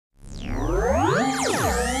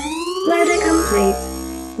complete.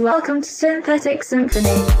 Welcome to Synthetic Symphony.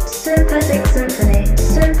 Synthetic Symphony.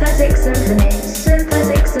 Synthetic Symphony.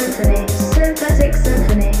 Synthetic Symphony. Synthetic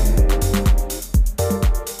Symphony.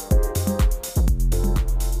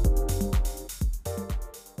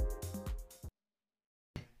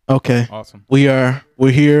 Okay. Awesome. We're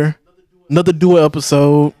here. Another duo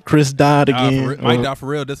episode. Chris died again. Might die for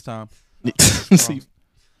real this time. See,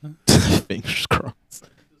 fingers crossed.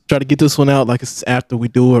 Try to get this one out like it's after we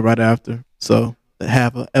do it, right after. So to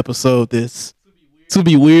have an episode this to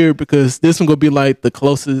be weird because this one gonna be like the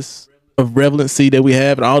closest of relevancy that we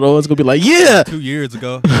have, and all those gonna be like, yeah, 2 years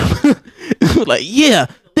ago. like yeah,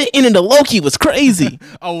 the ending of Loki was crazy.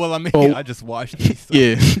 Oh well, I mean, I just watched it. So.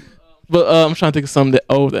 Yeah. But I'm trying to think of something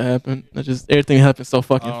that happened. That just everything happened so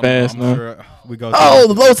fucking fast now. Sure we go.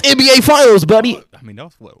 Those NBA finals, buddy. I mean, that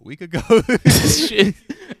was what, a week ago. Shit.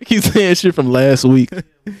 I keep saying shit from last week.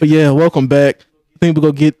 But yeah, welcome back. I think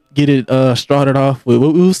we're gonna get it started off with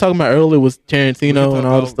what we was talking about earlier was Tarantino and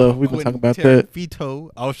all the stuff. We can talk about that.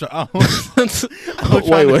 Veto. I was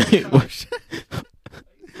Wait.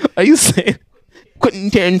 Are you saying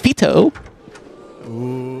Quentin Tarantino?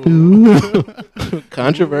 Ooh.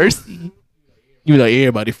 Controversy. You know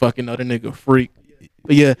everybody fucking know the nigga freak.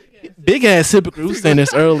 But yeah, big ass hypocrite. We was saying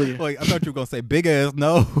this earlier. Wait, I thought you were gonna say big ass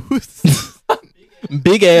nose.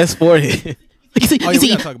 Big ass forehead. We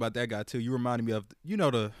gotta talk about that guy too. You reminded me of the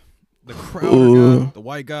Crowder guy, the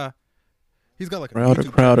white guy. He's got like a Crowder. The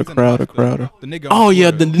nigga. Oh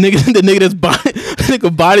yeah, the nigga that's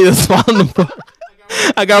body is falling apart.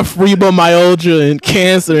 I got fibromyalgia and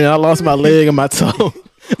cancer, and I lost my leg and my toe.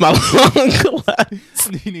 My lung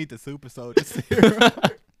collapsed. You need the super soldier serum.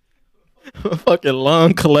 My fucking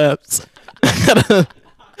lung collapsed.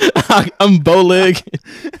 I'm bow leg.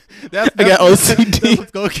 I got OCD. That's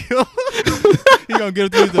what's gonna kill him. He gonna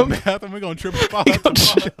get him through the bathroom. We're gonna trip and fall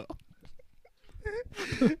tomorrow.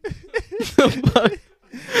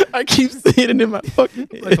 I keep seeing it in my fucking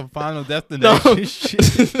head. Like some Final Destination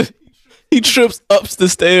shit. He trips up the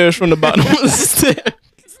stairs from the bottom of the stairs.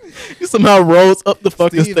 He somehow rolls up the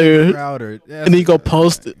fucking stairs. And then he go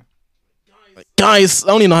post it. Like, guys, I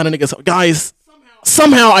don't even know how to niggas. Guys,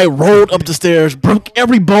 somehow I rolled up the stairs, broke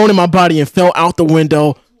every bone in my body, and fell out the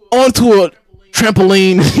window onto a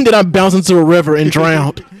trampoline. Then I bounced into a river and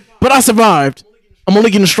drowned. But I survived. I'm only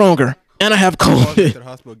getting stronger. And I have COVID. The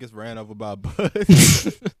hospital gets ran over by a bus.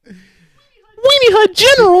 Weenie her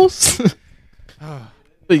generals.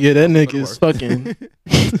 But yeah, that nigga is fucking.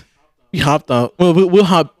 He hopped out. Well,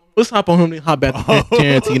 let's hop on him and hop back to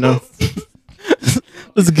Tarantino.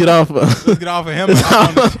 Let's get off of him and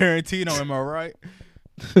hop on Tarantino. Am I right?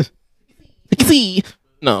 See,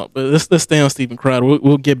 no, but let's stay on Steven Crowder.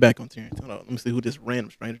 We'll get back on Tarantino. Let me see who this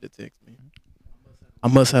random stranger that texted me. I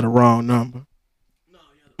must have the wrong number.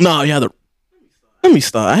 No, yeah, let me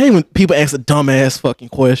start. I hate when people ask a dumbass fucking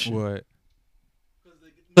question. What?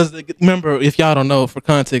 Because remember, if y'all don't know, for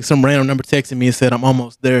context, some random number texted me and said I'm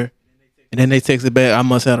almost there, and then they texted back, I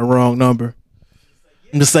must have the wrong number.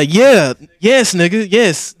 I'm just like, yes, nigga,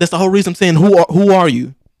 yes. That's the whole reason I'm saying, who are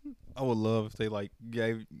you? I would love if they like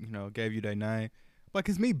gave you their name. Like,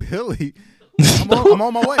 it's me, Billy. I'm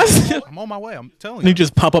on my way. I'm on my way. I'm telling you. You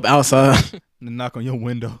just pop up outside and knock on your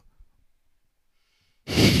window.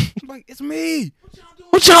 I'm like, it's me.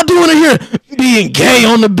 What y'all doing in here? Being gay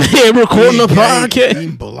on the bed, recording a podcast.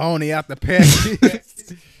 Eating bologna out the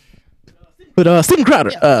package. But Steven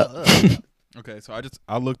Crowder. Okay, so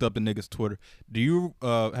I looked up the nigga's Twitter. Do you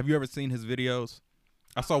have you ever seen his videos?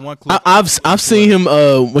 I saw one clip. I've seen him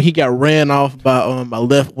when he got ran off by my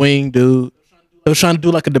left wing dude. They was trying to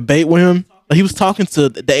do like a debate with him. He was talking to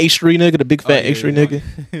the H3 nigga, the big fat H3 nigga,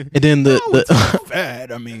 and then the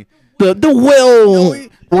fat. I mean. The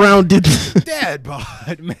well-rounded dad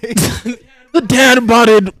bod, man. The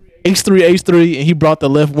dad-bodied H3, and he brought the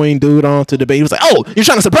left-wing dude on to debate. He was like, "Oh, you're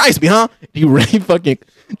trying to surprise me, huh?" He really fucking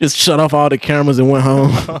just shut off all the cameras and went home.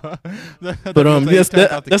 But yes,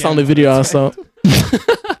 that's the only video I saw.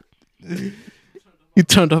 He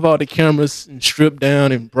turned off all the cameras and stripped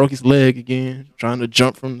down and broke his leg again, trying to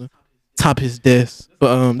jump from the top of his desk.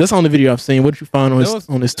 But that's the only video I've seen. What did you find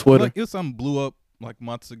on his Twitter? Like, it was something blew up like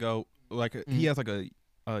months ago. Like he has like a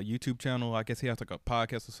YouTube channel. I guess he has like a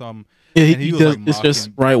podcast or something. Yeah, he does. Like, it's just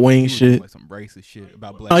right wing shit. Like some racist shit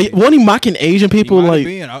about black. Wasn't he mocking Asian people? Like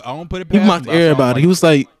I don't put it. He mocked everybody. He was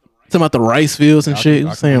like talking about the rice fields and shit. He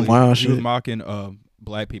was saying wild shit. He was mocking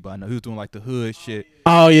black people. I know he was doing like the hood shit.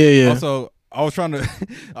 Oh yeah. Also, I was trying to.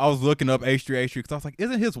 I was looking up H3 because I was like,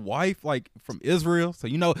 isn't his wife like from Israel? So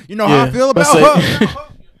you know how I feel about her.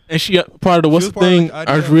 And she part of the what's the thing?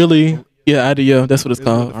 I really. Yeah, IDEO. That's what it's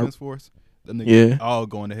called. Defense Force. The nigga all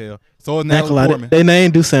going to hell. So is Natalie Portman. Their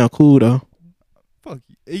name do sound cool though. Fuck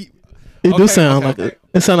you. It do sound like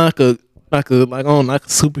it sound like a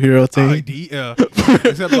superhero team. Yeah.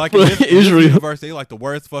 Except like in this Israel. universe, they like the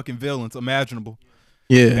worst fucking villains imaginable.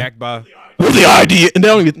 Yeah. Backed by What's the idea? And they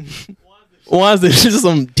don't even. Why is this just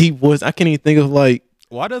some deep voice? I can't even think of like.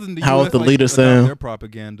 Why doesn't the how US, the like, leader adopt sound? their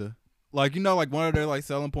propaganda? Like, you know, like one of their like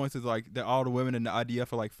selling points is like that all the women in the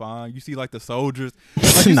IDF are like fine. You see like the soldiers,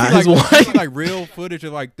 like, you Nah, see, his like real footage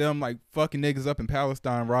of like them like fucking niggas up in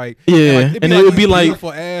Palestine, right? Yeah, and it would be like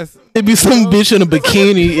ass. It'd be some bitch in a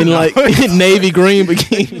bikini in like navy green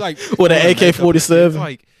bikini, like with an AK-47.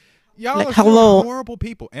 Like y'all like, are hello, horrible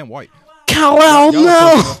people and white. Kal-El,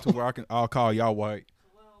 no. To where I'll call y'all white.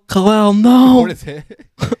 Kal-El, no. What is it?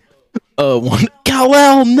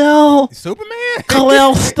 Kal-El, no. Superman.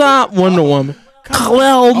 Kal-El, stop. Wonder Woman.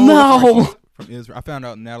 Kal-El, no. From Israel. I found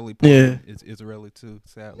out Natalie Portman is Israeli too.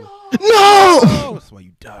 Sadly. No. That's why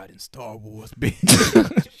you died in Star Wars, bitch.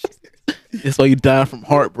 That's why you died from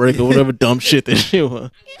heartbreak or whatever dumb shit that she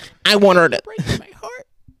was. I want her to break my heart,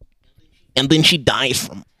 and then she dies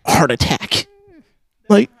from heart attack.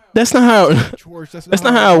 Like that's not how. George, that's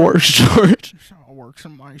not how it works, George. That's how it works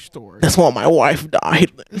in my story. That's why my wife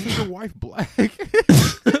died. Isn't your wife black?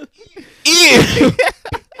 Ew.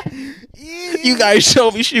 You guys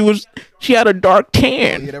showed me she had a dark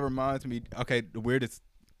tan. Yeah, that reminds me. Okay, the weirdest.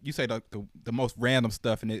 You say the most random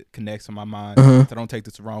stuff, and it connects to my mind. So don't take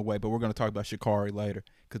this the wrong way, but we're gonna talk about Sha'Carri later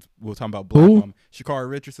because we're talking about black woman. Sha'Carri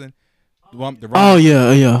Richardson. Oh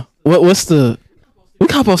yeah. What's the? We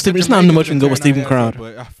call about Stephen. It's not much we can go with Stephen Crowder.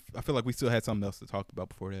 But I feel like we still had something else to talk about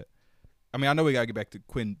before that. I mean, I know we gotta get back to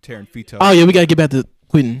Quentin Tarantino. Oh yeah, we gotta get back to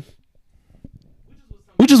Quentin.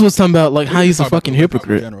 We just was talking about like how he's a fucking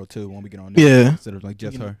hypocrite. In general too, when we get on there, yeah, instead of like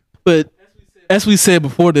just her. But as we said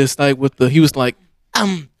before this, like he was like,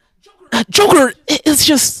 Joker.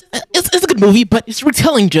 It's a good movie, but it's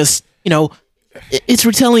retelling it's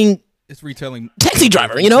retelling Taxi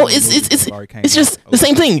Driver. It's just the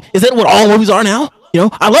same thing. Is that what all movies are now?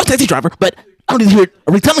 I love Taxi Driver, but I don't even hear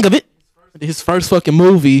a retelling of it. His first fucking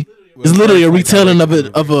movie is literally a retelling of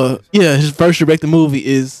it. His first directed movie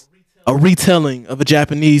is a retelling of a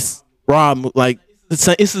Japanese rob. Like it's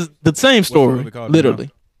the same story,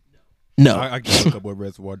 literally. No, I can look up what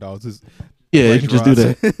Reservoir Dogs is. Yeah, you can just do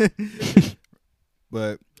that.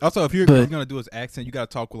 But also, if you're gonna do his accent, you gotta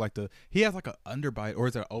talk with like he has like an underbite or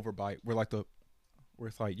is it an overbite where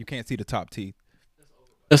it's like you can't see the top teeth.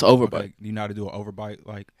 That's overbite. Okay, you know how to do an overbite,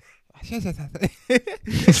 like I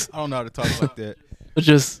don't know how to talk like that. But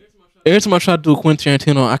just every time I try to do a Quentin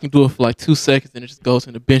Tarantino, I can do it for like 2 seconds, and it just goes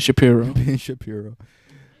into Ben Shapiro. Ben Shapiro.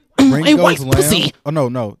 My wife's pussy. Oh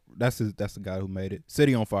no, that's the guy who made it.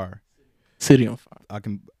 City on Fire. City on Fire. I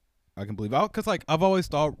can believe because like I've always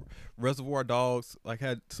thought Reservoir Dogs like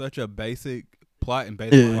had such a basic plot, and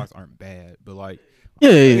basic plots aren't bad, but like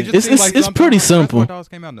it's pretty simple. Reservoir Dogs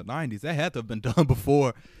came out in the 90s. That had to have been done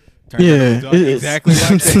before. Exactly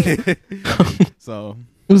like that. So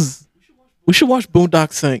we should watch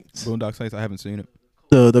Boondock Saints. Boondock Saints, I haven't seen it.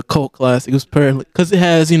 The cult classic. It was apparently because it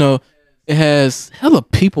has hella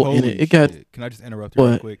people in it. It got. Can I just interrupt you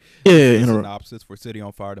real quick? Yeah, interrupt. Synopsis for City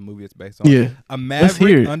on Fire, the movie it's based on. Yeah, a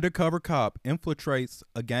maverick undercover cop infiltrates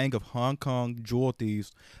a gang of Hong Kong jewel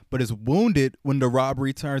thieves, but is wounded when the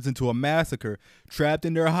robbery turns into a massacre. Trapped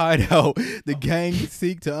in their hideout, the gang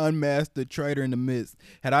seek to unmask the traitor in the midst.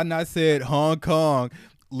 Had I not said Hong Kong,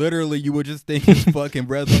 literally, you would just think it's fucking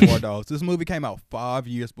Reservoir Dogs. This movie came out 5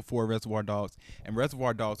 years before Reservoir Dogs, and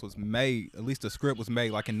Reservoir Dogs was made, at least the script was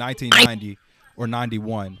made like in 1990 or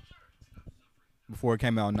 91 before it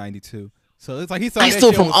came out in 92. So it's like he saw that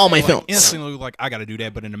stole shit from all my like, films. Instantly like, I got to do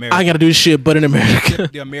that, but in America. I got to do this shit, but in America.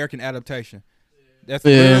 The American adaptation. That's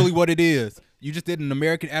literally what it is. You just did an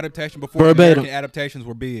American adaptation before American adaptations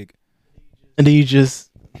were big. And then you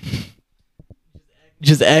just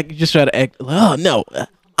try to act. Oh no,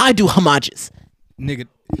 I do homages. Nigga,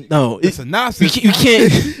 no, it's a synopsis. You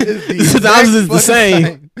can't. The synopsis is the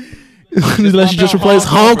same. Unless you just replace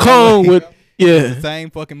Hong Kong with the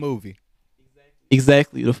same fucking movie.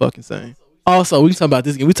 Exactly the fucking same. Also, we can talk about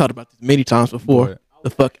this again. We talked about this many times before.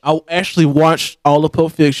 I actually watched all of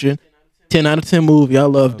Pulp Fiction. 10 out of 10 movie. I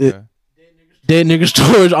loved it. Dead Nigga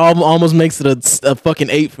Storage almost makes it a fucking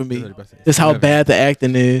 8 for me. That's how bad the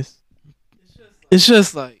acting is. It's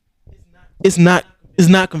just like it's not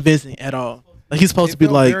convincing at all. Like he's supposed to be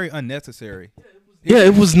like very unnecessary. Yeah,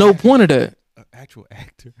 it was no point of that. Actual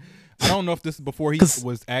actor. I don't know if this is before he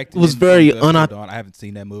was acting. It was very I haven't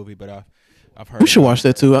seen that movie, but I've heard. We should watch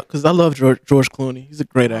that too because I love George Clooney. He's a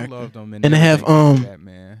great actor. I loved him, and they have that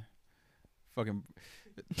man. Fucking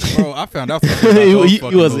Bro, I found out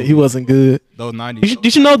he wasn't good. Those 90s.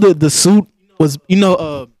 Did you know the suit was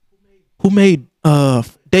who made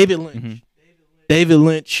David Lynch? Mm-hmm. David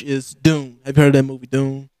Lynch is Dune. Have you heard of that movie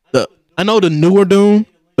Dune? I know the newer Dune,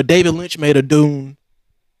 but David Lynch made a Dune.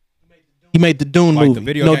 He made the Dune movie. The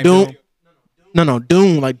video game Dune? No,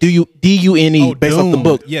 Dune, like D-U-N-E, based off the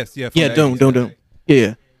book. Yes, yeah. Yeah, Dune.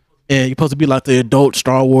 Yeah. And you're supposed to be like the adult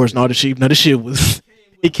Star Wars and all this shit. Now this shit was,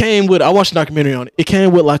 it came with, I watched a documentary on it. It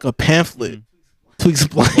came with like a pamphlet to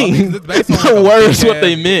explain the words, what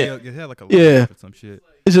they meant. Yeah. Some shit.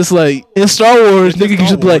 It's just like, in Star Wars, nigga can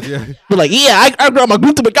just be like, I grew up my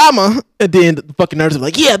Groot Bagama. And then the fucking nerds are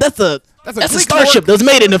like, yeah, that's a starship that was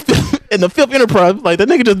made in the fifth Enterprise. Like, that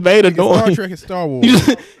nigga just made a noise. Star Trek and Star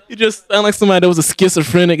Wars. You just sound like somebody that was a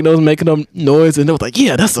schizophrenic and that was making them noise. And they was like,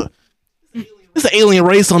 yeah, that's an alien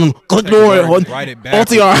race on Glendor or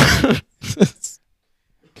OTR.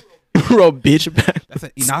 Wrote bitch back. That's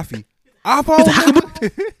an Inafi. iPhone?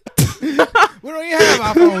 We don't even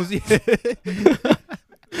have iPhones yet.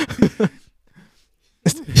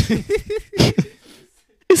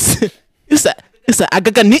 It's a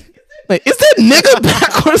Agagani. Like, is that nigga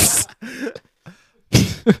backwards?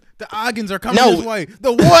 The Oggins are coming this way.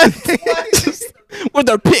 The what? With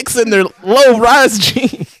their picks and their low rise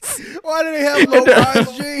jeans. Why do they have low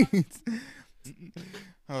rise jeans?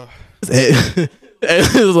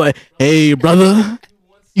 It was like, hey brother,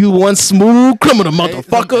 you one smooth criminal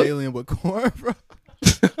motherfucker. Alien with corn, bro.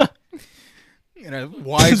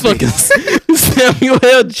 It's fucking Samuel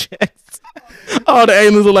L. Jackson. All the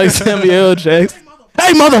aliens are like Samuel L. Jackson.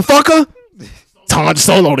 Hey, motherfucker! It's Han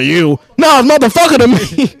Solo to you. No, it's motherfucker to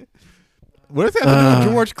me. What is that to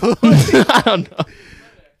do with George Clooney? I don't know.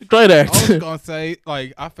 Great actor. I was gonna say,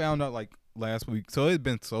 like, I found out like last week. So it's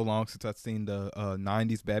been so long since I've seen the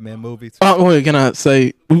 '90s Batman movies. Oh, wait, can I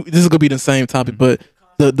say this is gonna be the same topic, but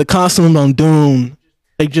the costume on Dune,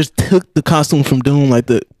 they just took the costume from Dune, like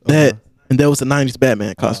that. And that was the '90s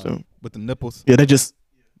Batman costume with the nipples. Yeah, they just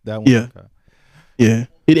that one. Yeah, okay. Yeah.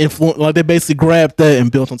 It influenced, like they basically grabbed that and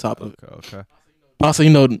built on top of it. Okay. Also,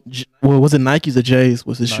 was it Nikes or J's?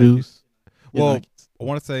 Was his shoes? Well, I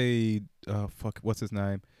want to say, what's his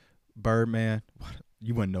name? Birdman.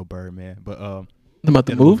 You wouldn't know Birdman, but about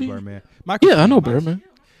the movie. Birdman. I know Birdman.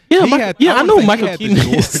 Yeah, I know Michael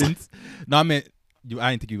Keaton. No, I meant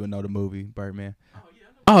I didn't think you would know the movie Birdman.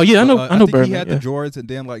 Oh yeah, I know Birdman. He had the Jords, and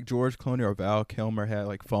then like George Clooney or Val Kilmer had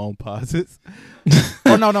like phone posits.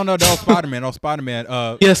 Oh no, that was Spider-Man.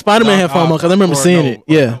 Yeah, Spider-Man had phone because I remember seeing it.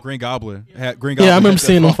 Yeah, Green Goblin. Yeah, I remember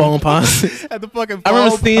seeing them phone posits. Had the fucking. I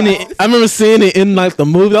remember seeing it in like the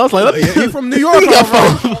movie. I was like, he's from New York. He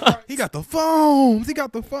got the phones. He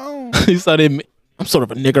got the phone. He started. I'm sort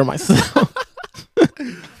of a nigger myself.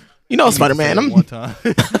 You know, Spider-Man. I'm one time.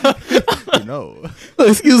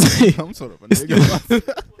 Excuse me. I'm sort of a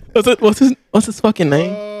nigga. What's his fucking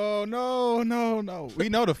name? Oh no. We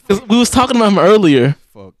know we was talking about him earlier.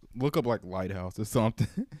 Fuck. Look up like Lighthouse or something.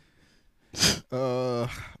 But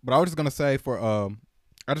I was just gonna say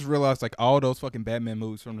I just realized like all those fucking Batman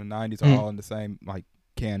movies from the '90s are all in the same like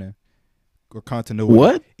canon or continuity.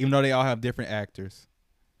 What? Even though they all have different actors.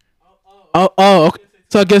 Oh, okay.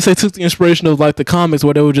 So I guess they took the inspiration of like the comics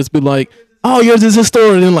where they would just be like, oh, yours is this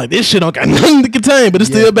story, and then like this shit don't got nothing to contain, but it's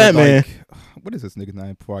still Batman. Like, what is this nigga's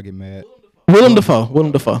name before I get mad? Willem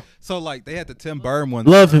Dafoe. So like they had the Tim Burton one.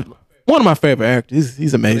 Love him. One of my favorite actors.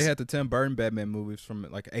 He's amazing. They had the Tim Burton Batman movies from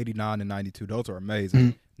like '89 and '92. Those are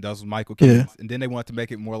amazing. Those was Michael Keaton. Yeah. And then they wanted to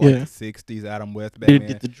make it more like the '60s Adam West Batman. They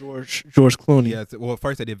did the George Clooney. Yeah. Well,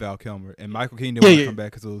 first they did Val Kilmer, and Michael Keaton didn't want to come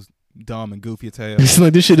back because it was dumb and goofy as hell. It's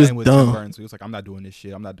like this shit is dumb. Tim Burton, so he was like, I'm not doing this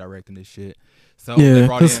shit. I'm not directing this shit. So they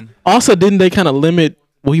brought in. Also, didn't they kind of limit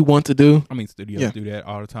what he want to do? I mean, studios do that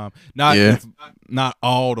all the time. Not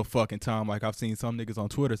all the fucking time. Like I've seen some niggas on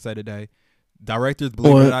Twitter say today, directors,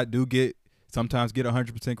 believe it or not, sometimes get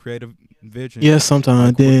 100% creative vision. Yeah,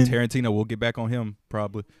 sometimes. Then Tarantino, we'll get back on him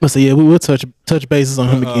probably. But so we will touch bases on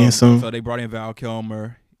him again soon. So they brought in Val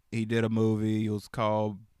Kilmer. He did a movie. It was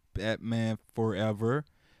called Batman Forever.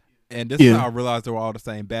 And this is how I realized they were all the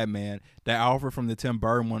same Batman. That Alfred from the Tim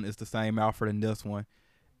Burton one is the same Alfred in this one.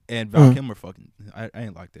 And Val Kilmer fucking, I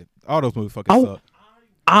ain't like that. All those movies fucking suck.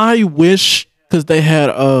 I wish, because they had,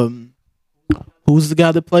 who's the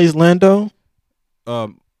guy that plays Lando?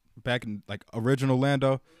 Back in, like, original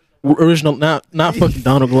Lando. Original, not fucking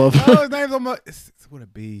Donald Glover. Oh, his name's on my, what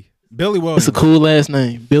it be? Billy Williams. It's a cool last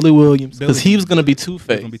name. Billy Williams. Because he was going to be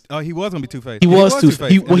Two-Face. He was going to be Two-Face. He was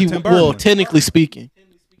Two-Face. Well, technically speaking.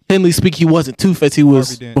 He wasn't Two-Face. He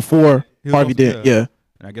was before Harvey Dent. Yeah.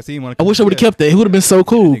 And I guess he didn't want to. I wish I would have kept that. He would have been so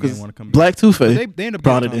cool because Black Two-Face. They ended up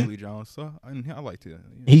brought it Tommy in. Lee Jones, so I liked it.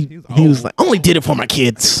 He was like, I only did it for my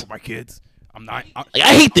kids. For my kids. I'm not. Like,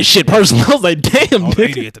 I hate this shit personally. I was like, damn, I was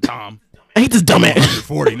 80 nigga. at the time. I hate this dumbass.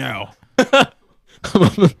 40 now. But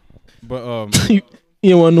you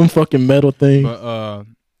don't want them fucking metal thing. But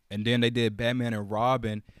and then they did Batman and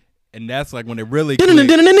Robin, and that's like when it really clicked.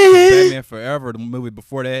 Batman Batman Forever, the movie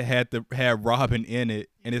before that had Robin in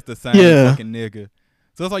it, and it's the same fucking nigga.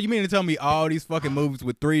 So it's like, you mean to tell me all these fucking movies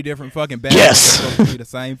with 3 different fucking Batman are supposed to be the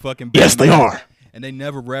same fucking Batman? Yes, they are. And they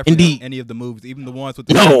never reference any of the movies, even the ones with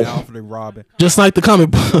the Alfred and Robin. Just like the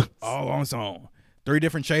comic book. All on its own. 3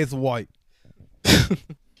 different shades of white.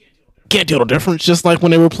 Can't tell the difference. Just like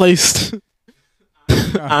when they replaced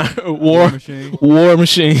War Machine.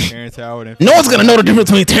 Terrence Howard. No one's gonna know the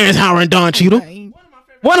difference between Terrence Howard and Don Cheadle.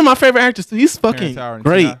 One of my favorite actors too. He's fucking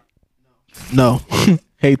great. No,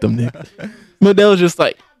 hate them niggas. But they was just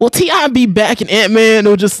like, will T.I. be back in Ant-Man?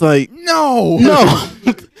 They were just like, no.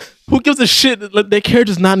 Who gives a shit? Their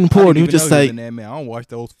character's not important. He was just like, Ant-Man. I don't watch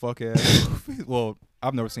those fuck ass movies. Well,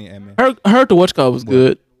 I've never seen Ant-Man. I heard the Watch Call was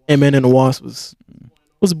good. Ant-Man and the Wasp was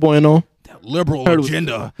bueno. That liberal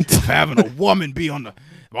agenda of having a woman be on the.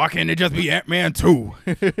 Why can't it just be Ant-Man 2?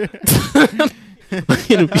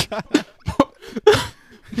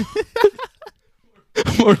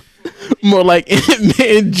 more like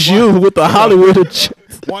Ant-Man Jew with the Hollywood agenda.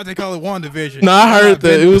 Why'd they call it WandaVision? No, I heard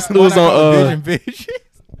that. It was on Vision.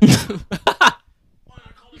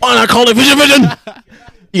 Why not call it Vision?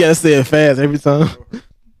 You gotta say it fast every time.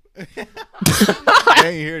 I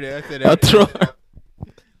ain't hear that. I said that. I throw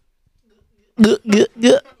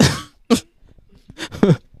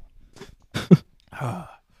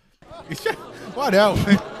Why that one?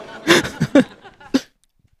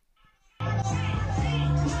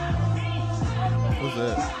 What's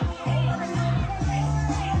that?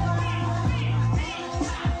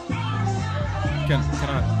 Can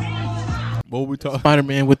I? What were we talking?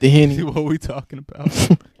 Spider-Man with the Henny. What were we talking about?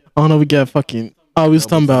 I don't know. We got fucking. Oh, we was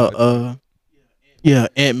talking about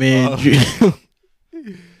Ant-Man.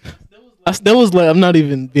 That was like, I'm not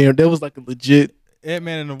even there. That was like a legit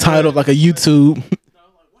Ant-Man in the title of like a YouTube.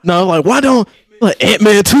 No, like, why don't like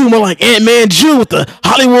Ant-Man 2 more like Ant-Man Jew with the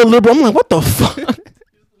Hollywood liberal? I'm like, what the fuck?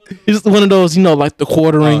 It's just one of those, like the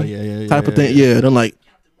quartering type of thing. Yeah, they're like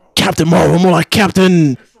Captain Marvel, more like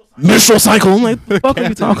Captain Menstrual Cycle. I'm like, what the fuck are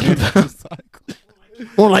you talking about?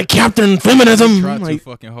 More like Captain Feminism. Try like,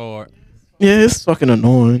 too fucking hard. Yeah, it's fucking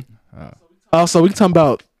annoying. Also, we can talk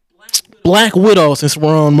about Black Widow since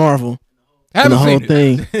we're on Marvel. Haven't the whole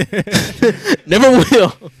thing. Never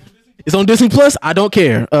will. It's on Disney Plus. I don't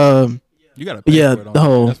care. You gotta pay for it the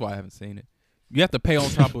whole. That's why I haven't seen it. You have to pay on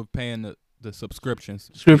top of paying the subscriptions.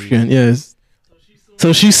 Subscription, yes.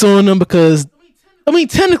 So she's suing them because,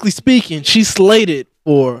 technically speaking, she's slated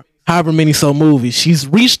for however many movies. She's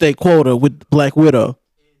reached a quota with Black Widow,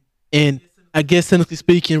 and I guess technically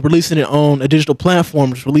speaking, releasing it on a digital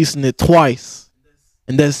platform is releasing it twice,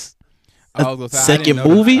 and that's second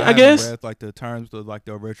movie, I guess. Read, like the terms of like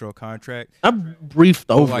the original contract. I briefed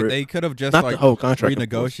over like it. They could have just not like the whole contract,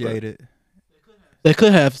 renegotiated. They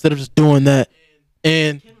could have instead of just doing that.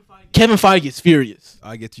 And Kevin Feige is furious.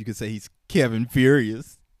 I guess you could say he's Kevin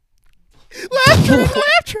Furious. Laugh track,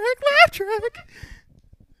 laugh track, laugh track.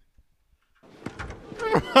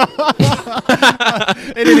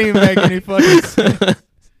 It didn't even make any fucking sense.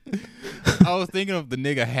 I was thinking of the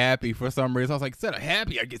nigga Happy for some reason. I was like, instead of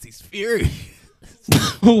Happy, I guess he's furious.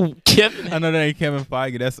 Who? Kevin? I know that ain't Kevin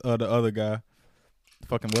Feige. That's the other guy.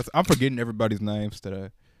 Fucking what's? I'm forgetting everybody's names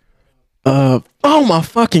today. Oh my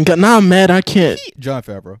fucking god! Now I'm mad. I can't. Jon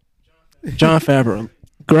Favreau. Jon Favreau.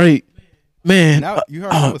 Great. Man. Now, you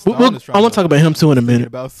heard I want to talk about him too in a minute.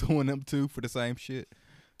 About suing them too for the same shit.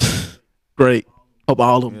 Great. Hope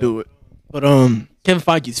all of them do it. But Kevin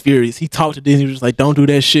Feige's furious. He talked to Disney. He was like, "Don't do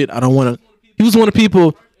that shit. I don't want to." He was one of the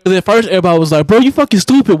people. Because at first everybody was like, "Bro, you fucking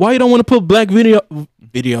stupid. Why you don't want to put Black Widow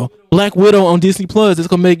on Disney Plus? It's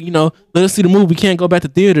gonna make let us see the movie. We can't go back to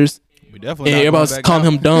theaters." We definitely. And everybody's calling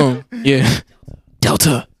him dumb. Yeah.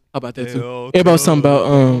 Delta. How about that too? Everybody was talking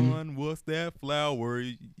about what's that flower?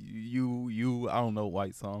 You I don't know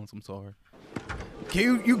white songs. I'm sorry.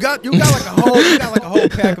 You got like a whole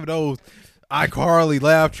pack of those iCarly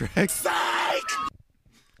laugh tracks.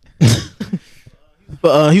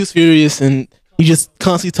 But he was furious and he just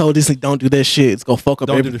constantly told Disney, "Don't do that shit. It's gonna fuck up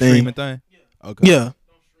everything." Don't do the streaming thing. Okay. Yeah.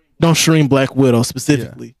 Don't stream Black Widow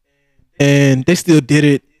specifically. Yeah. And they still did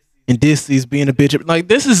it. And Disney's being a bitch. Like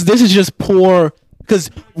this is just poor.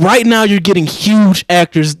 Because right now you're getting huge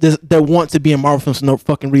actors that want to be in Marvel films for no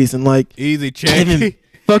fucking reason. Like Easy check. Kevin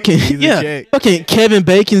Fucking fucking Kevin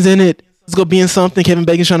Bacon's in it. It's gonna be in something. Kevin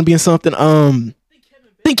Bacon's trying to be in something. I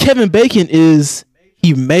think Kevin Bacon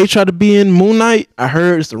he may try to be in Moon Knight. I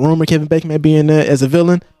heard it's the rumor Kevin Bacon may be in there as a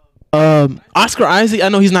villain. Oscar Isaac, I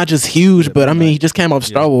know he's not just huge, but I mean he just came off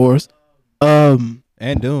Star Wars. And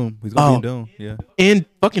Doom. He's gonna be in Doom. Yeah. And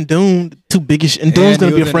fucking Doom, two biggest, and Doom's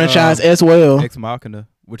gonna be a franchise as well. Ex Machina,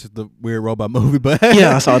 which is the weird robot movie, but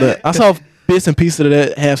yeah, I saw that. I saw bits and pieces of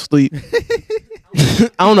that half sleep. I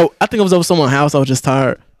don't know. I think it was over someone's house. I was just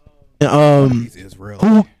tired. And, who's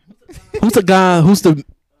the guy? Who's the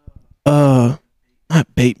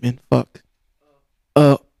not Bateman? Fuck.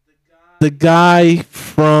 The guy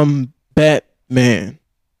from Batman.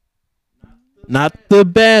 Not the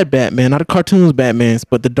bad Batman, not the cartoons Batmans,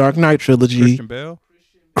 but the Dark Knight trilogy.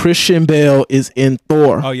 Christian Bale is in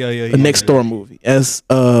Thor. Oh yeah. The next Thor movie as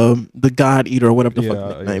the God Eater or whatever the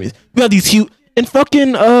fuck his name is. We got these huge and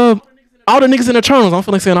fucking all the niggas in Eternals. I don't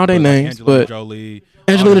feel like saying all their names, but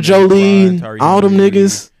Angelina Jolie, all them niggas.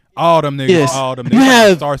 Yes. All them niggas. You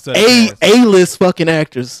have A-list fucking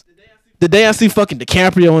actors. The day I see fucking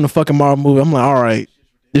DiCaprio in a fucking Marvel movie, I'm like, all right,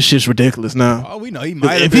 this shit's ridiculous now. Oh, we know he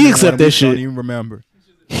might. If he accept that shit, don't even remember.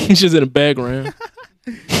 He's just in the background.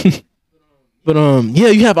 But yeah,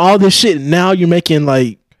 you have all this shit. And now you're making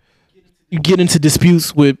like you get into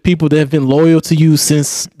disputes with people that have been loyal to you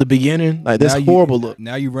since the beginning. Like that's horrible. Look,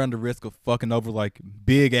 now you run the risk of fucking over like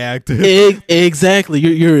big actors. Exactly.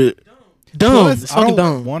 You're dumb. Plus, it's fucking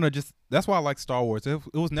dumb. That's why I like Star Wars. It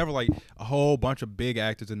was never like a whole bunch of big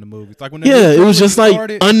actors in the movies. Like when it was just like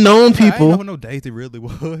started, unknown people. I didn't know who No Daisy really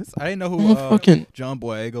was. I didn't know who John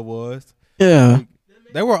Boyega was. Yeah.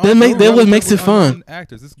 They were. That what makes it fun.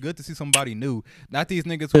 Actors. It's good to see somebody new. Not these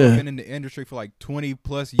niggas who have been in the industry for like 20+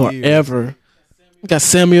 years. Forever. We got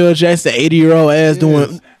Samuel Jackson, 80-year-old ass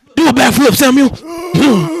doing do a backflip, Samuel.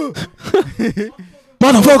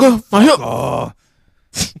 Motherfucker, my hip.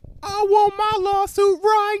 I want my lawsuit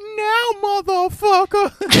right now,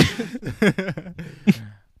 motherfucker.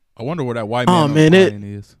 I wonder where that white man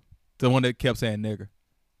is. The one that kept saying nigger.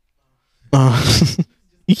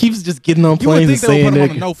 He keeps just getting on planes and saying nigger. You would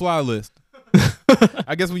think they would put him on a no-fly list.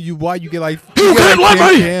 I guess when you get like you can't like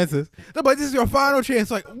chances. But this is your final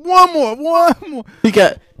chance. Like one more. He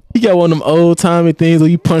got one of them old timey things where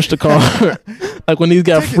you punch the car. Like when he's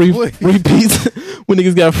got free pieces. When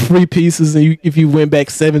niggas got free pieces and if you went back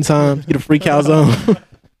 7 times, you get a free calzone. I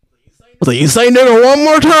was like, you say nigger one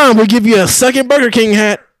more time, we'll give you a second Burger King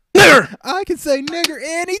hat. Nigger! I can say nigger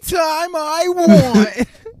anytime I want.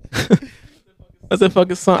 What's that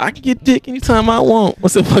fucking song? I can get dick anytime I want.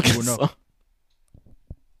 What's that fucking song?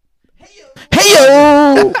 Hey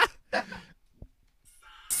yo!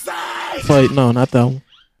 Wait, no, not that one.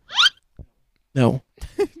 No.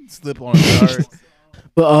 Slip on a card.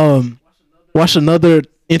 But watch another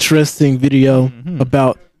interesting video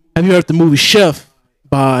about. Have you heard the movie Chef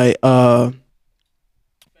by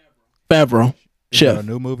Favreau? Chef. A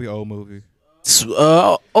new movie, old movie. It's,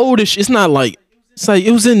 oldish. It's not like. It's like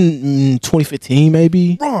it was in 2015,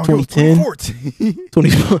 maybe. Wrong. 2010. 2014.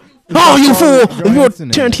 2014. Oh, you fool! You're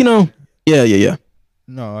Tarantino. Yeah.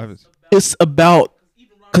 No, I haven't. It's about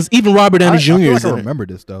because even Robert Downey Jr. is in it. I remember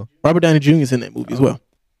this though. Robert Downey Jr. is in that movie as well.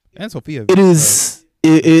 And Sophia. It is.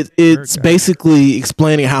 It's basically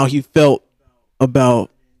explaining how he felt about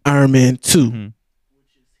Iron Man 2,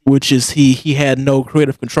 which is he had no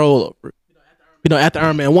creative control over it. You know, after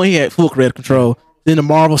Iron Man 1, he had full creative control. Then the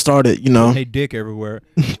Marvel started, you know, putting their dick everywhere,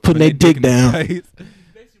 putting their dick down.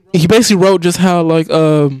 He basically wrote just how like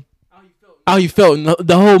how he felt. And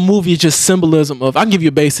the whole movie is just symbolism of. I can give you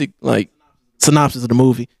a basic like synopsis of the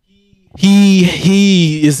movie.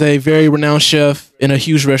 He is a very renowned chef in a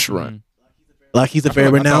huge restaurant. Like he's a very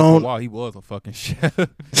renowned. Wow, he was a fucking chef.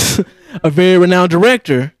 A very renowned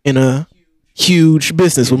director in a huge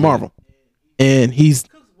business with Marvel, and he's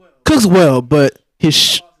cooks well, but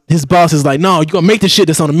his boss is like, no, you gonna make the shit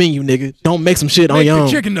that's on the menu, nigga. Don't make some shit on your own.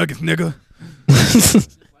 Chicken nuggets, nigga.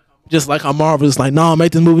 Just like how Marvel is like, no,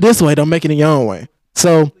 make this movie this way. Don't make it in your own way.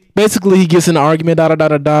 So basically, he gets in an argument.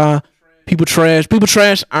 People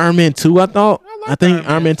trash Iron Man 2. I think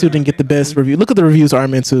Iron Man 2 didn't get the best review. Look at the reviews of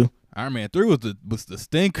Iron Man 2. Iron Man 3 was the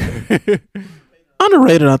stinker.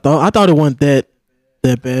 Underrated, I thought it wasn't that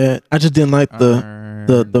bad. I just didn't like the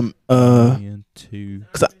Iron Man 2.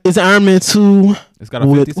 Is Iron Man 2? It's got a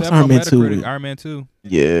 57 Iron on Man Metacritic. 2? Iron Man 2.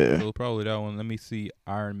 Yeah. So probably that one. Let me see.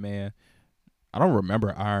 Iron Man. I don't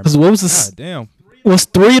remember Iron Man. What was this? God damn. Was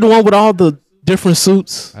 3 the one with all the different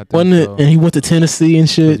suits? Wasn't it? And he went to Tennessee and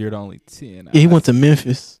shit. You're the only 10. Yeah, he went to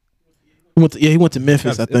Memphis. He went to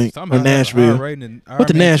Memphis, I think, or Nashville. Went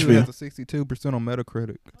to Nashville. Has a 62% on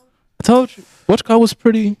Metacritic. I told you, Watchcall was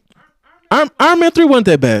pretty. Iron Man 3 wasn't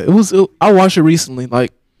that bad. I watched it recently,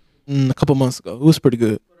 like a couple months ago. It was pretty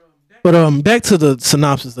good. But back to the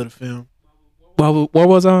synopsis of the film. What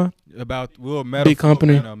was I? About metaphor, big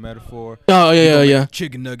company. Metaphor. Oh yeah.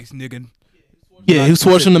 Chicken nuggets, nigga. Yeah, he was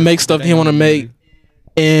forced him to make stuff he didn't want to make,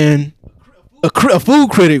 and a food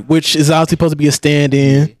critic, which is obviously supposed to be a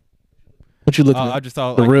stand-in. What you looking at? I just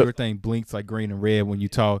saw like everything blinks like green and red when you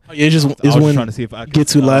talk. Oh, yeah, it's when trying to see if I get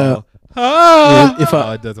too loud.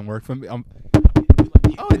 Yeah, it doesn't work for me.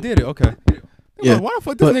 It did it. Okay. Yeah. Why the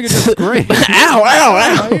fuck this nigga just scream?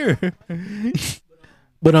 Ow!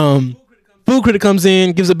 But food critic comes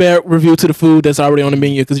in, gives a bad review to the food that's already on the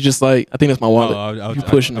menu because it's just like, I think that's my wallet. I've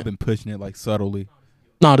been pushing it like subtly.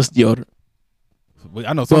 No, this is deodorant.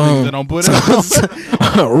 I know some niggas that don't put it on.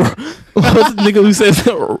 What's the nigga who says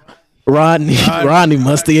Rodney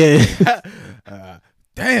musty head?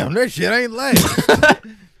 Damn, that shit ain't lame.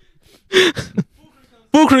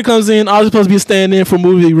 Food critic comes in. I was supposed to be a stand-in for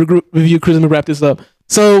movie review. Chris, let me wrap this up.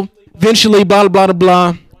 So eventually, blah blah blah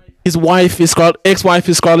blah. His ex-wife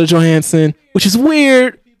is Scarlett Johansson, which is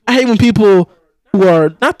weird. I hate when people who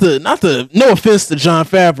are not the no offense to Jon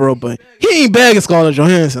Favreau, but he ain't bagging Scarlett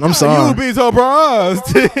Johansson. I'm sorry. You would be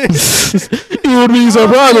surprised. You would be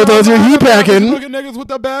surprised with us. He packing. Look at niggas with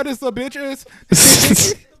the baddest of bitches.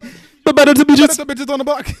 The better bitches on the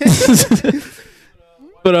block.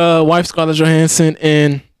 But wife Scarlett Johansson,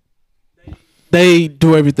 and they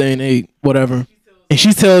do everything. They whatever, and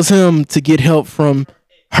she tells him to get help from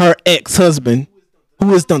her ex-husband,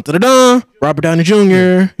 who is Robert Downey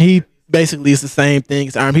Jr. He basically is the same thing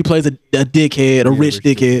as Iron. He plays a dickhead, a rich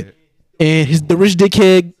dickhead. And the rich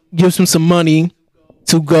dickhead gives him some money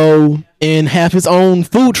to go and have his own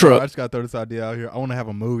food truck. I just gotta throw this idea out here. I want to have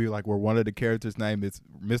a movie like where one of the characters' name is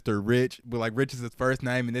Mr. Rich, but like Rich is his first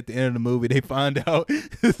name, and at the end of the movie they find out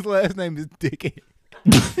his last name is Dickhead.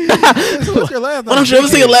 So what's your last name? Why don't you ever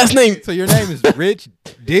say your last name? So your name is Rich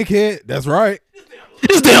Dickhead. That's right.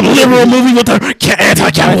 This damn liberal movie with the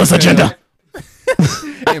anti-capitalist agenda.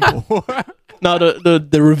 No,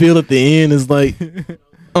 the reveal at the end is like, I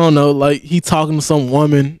don't know, like he talking to some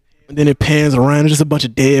woman, and then it pans around, there's just a bunch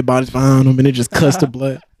of dead bodies behind him, and it just cuts the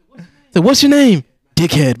blood. So what's your name?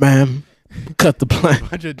 Dickhead, ma'am. Cut the blood.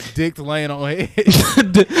 Bunch of dicks laying on head.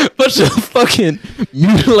 Bunch of fucking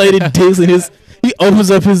mutilated dicks in his. He opens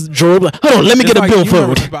up his drawer, like, hold on, let me get a bill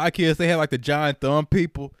for it. By kids, they had like the giant thumb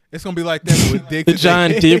people. It's gonna be like that with dicks. The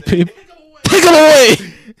giant dick people. Take him away.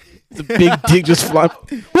 The big dick just fly.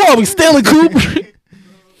 Whoa, we Stanley Cooper.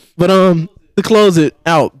 But to close it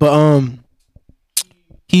out, but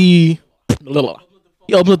he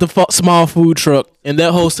opens up the small food truck, and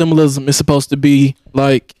that whole symbolism is supposed to be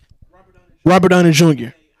like Robert Downey Jr.,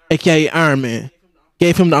 aka Iron Man,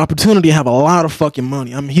 gave him the opportunity to have a lot of fucking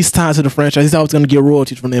money. I mean, he's tied to the franchise. He's always gonna get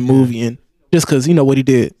royalties from that movie, and just because you know what he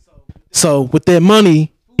did. So with that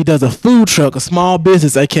money, he does a food truck, a small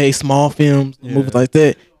business, aka small films, movies like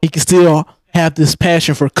that. He can still have this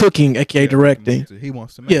passion for cooking, aka directing. He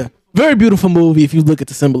wants to make it. Very beautiful movie if you look at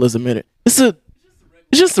the symbolism in it. It's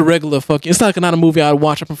just a regular fucking. It's like not a movie I'd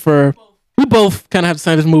watch. I prefer. We both kind of have the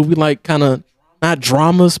same movie. We like kind of not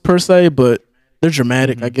dramas per se, but they're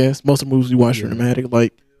dramatic. I guess most of the movies we watch are dramatic,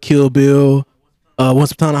 like Kill Bill,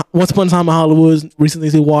 Once Upon a Time in Hollywood. Recently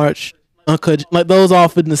we watched Uncut. Like those all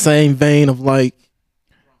fit in the same vein of like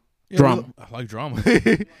drama. I like drama.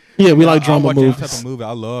 Yeah, we like drama movies. Type of movie.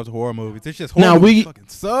 I love horror movies. It's just horror movies fucking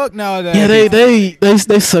suck nowadays. Yeah,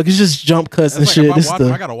 they suck. It's just jump cuts and shit.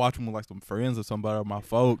 I gotta watch them with like some friends or somebody or my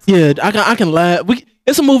folks. Yeah, I can laugh.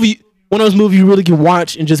 It's a movie. One of those movies you really can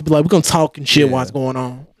watch and just be like, we're gonna talk and shit while it's going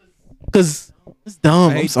on. Cause it's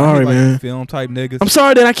dumb. I'm sorry, man. Film type niggas. I'm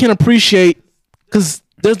sorry that I can't appreciate. Cause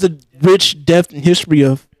there's a rich depth and history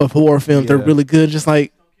of horror films. They're really good. Just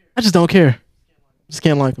like I just don't care. Just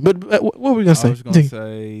can't like them. But what were we gonna say? I was gonna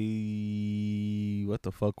say, what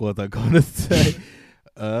the fuck was I gonna say?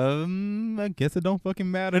 I guess it don't fucking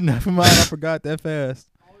matter. Never mind. I forgot that fast.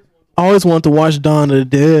 I always wanted to watch Dawn of the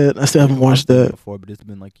Dead. I still haven't watched that before, but it's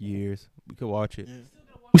been like years. We could watch it.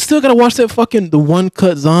 We still gotta watch that fucking the one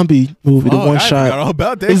cut zombie movie, the one shot. I forgot all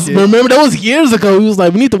about that shit. Remember that was years ago. He was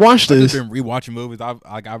like, we need to watch this. I've been rewatching movies.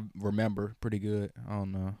 I remember pretty good. I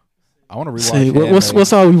don't know. I want to rewatch.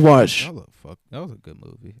 What's all we watched? That was a good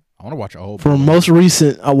movie. I want to watch a whole. From most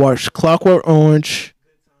recent, I watched Clockwork Orange,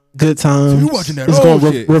 Good Times. So you watching that? It's going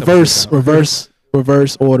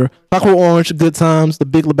reverse order. Clockwork Orange, Good Times, The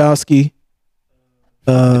Big Lebowski,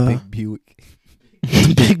 The Big Buick,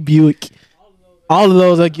 The Big Buick. All of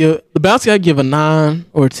those I give Lebowski. I give a 9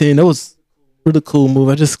 or a 10. That was a really cool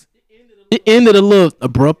movie. It ended a little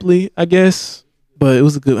abruptly, I guess. but it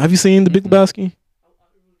was a good. Have you seen The Big Lebowski?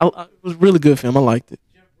 It was a really good film. I liked it.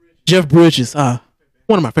 Jeff Bridges, one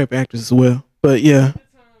of my favorite actors as well. But yeah,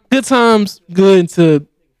 Good Times, good into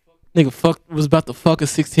nigga was about to fuck a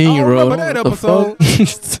 16-year-old. That episode.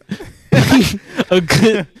 A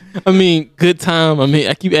good, good time.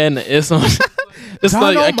 I keep adding the S on. It's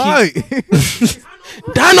Dynamite.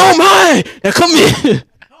 Dynamite. Now come here.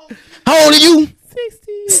 How old are you?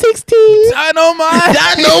 16. Dynamite.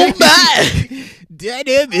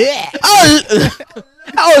 Dynamite.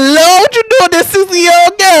 Oh Lord, you doing this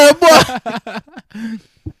 60-year-old girl, boy?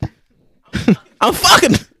 I'm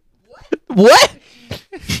fucking. What?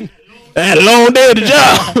 I had a long day at the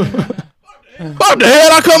job. What the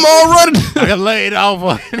hell? I come on running. I got laid off.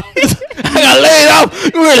 I got laid off.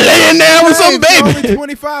 You were laying down with some baby. You're only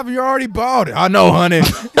 25 and you already bought it. I know, honey.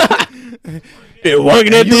 Been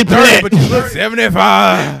working at this 30, plant. but you look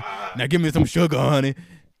 75. Now give me some sugar, honey.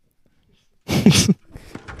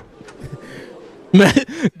 Man,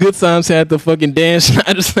 Good Times had the fucking Dan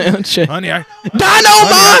Schneider sound check. Honey, I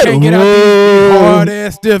Dynamite! can't get out these hard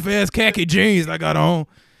ass, stiff ass khaki jeans I got on.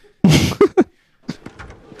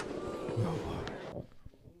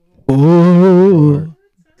 Ooh,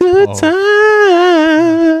 good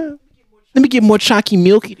time. Let me get more chalky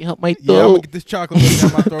milky to help my throat. Yeah, I'm gonna get this chocolate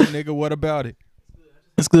down my throat, nigga. What about it?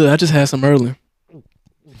 It's good. I just had some earlier.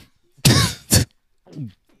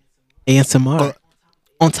 ASMR.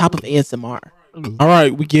 On top of ASMR. All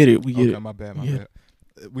right, we get it. We get it. My bad.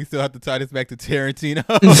 We still have to tie this back to Tarantino.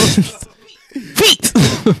 Feet.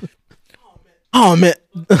 Oh man,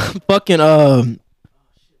 fucking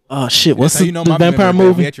shit. What's the vampire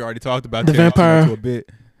movie? We actually already talked about the vampire. A bit.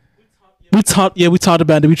 We talked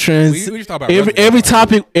about it. We just talked about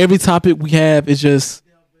every topic we have is just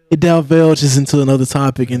it delves into another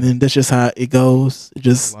topic, and then that's just how it goes. It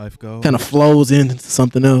just kind of flows into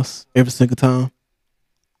something else every single time.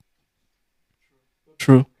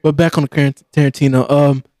 True, but back on the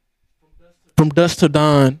Tarantino. From Dusk Till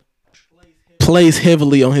Dawn plays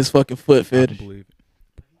heavily on his fucking foot fetish.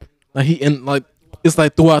 It's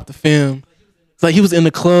like throughout the film. It's like he was in the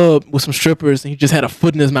club with some strippers and he just had a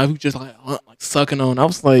foot in his mouth. He was just like sucking on. I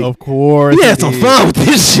was like, of course, he had some fun with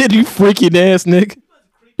this shit. You freaking ass nigga.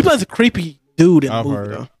 He plays a creepy dude in the movie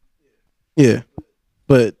though. Yeah,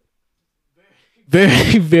 but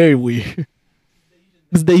very very weird.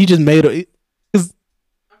 He just made it.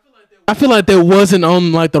 I feel like there wasn't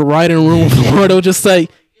on like the writing room floor. They'll just say,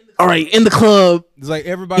 "All right, in the club." It's like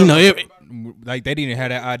everybody, like they didn't have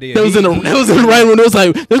that idea. It was in the writing room. It was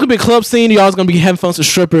like, "There's gonna be a club scene. Y'all's gonna be having fun with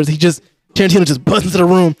strippers." Tarantino just busts into the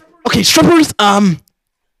room. Okay, strippers.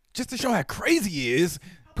 Just to show how crazy he is,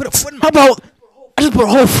 put a foot in my. How about I just put a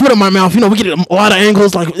whole foot in my mouth? We get a lot of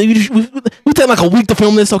angles. Like we take like a week to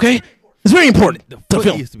film this. Okay, it's very important. The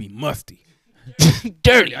foot used to be musty.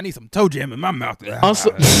 Dirty. I need some toe jam in my mouth.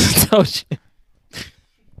 Also, toe jam.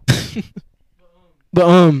 But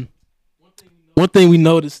one thing we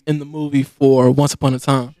noticed in the movie for Once Upon a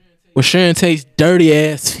Time was Sharon Tate's dirty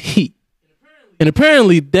ass feet, and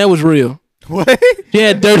apparently that was real. What? She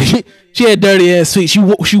had dirty ass feet. She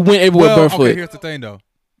went everywhere barefoot. Okay, here's the thing though.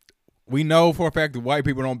 We know for a fact that white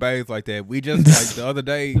people don't bathe like that. We just like the other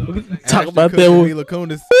day talk about that one. Mila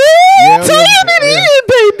Kunis.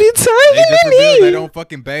 Baby, they don't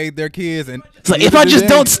fucking bathe their kids, and it's like if I just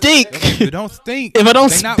don't stink, they don't stink. If I don't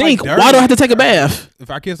stink, why do I have to take a bath? If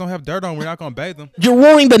our kids don't have dirt on, we're not gonna bathe them. You're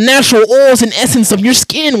ruining the natural oils and essence of your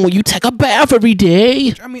skin when you take a bath every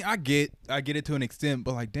day. I mean, I get it to an extent,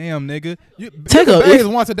 but like, damn, nigga, take a bath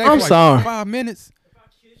once a day for sorry. 5 minutes.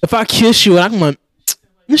 If I kiss you, I'm like,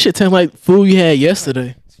 this shit tastes like food you had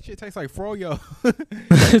yesterday. This shit tastes like froyo.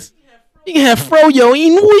 You can have froyo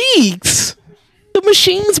in weeks. The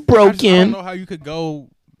machine's broken. I don't know how you could go.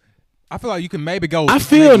 I feel like you can maybe go. I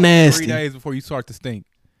feel nasty. 3 days before you start to stink.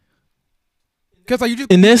 Cause like you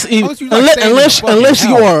just unless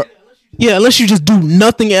you just do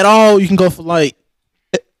nothing at all, you can go for like.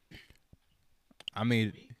 I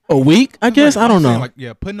mean, a week. I guess I don't know. Like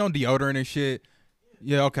putting on deodorant and shit.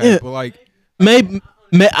 Yeah, okay, but like maybe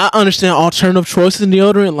I understand alternative choices in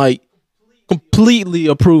deodorant. Like completely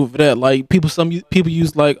approve of that. Like some people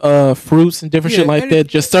use like fruits and different shit like that.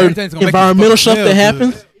 Just certain environmental stuff that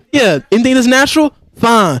happens. Yeah, anything that's natural,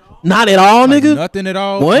 fine. Not at all, nigga. Nothing at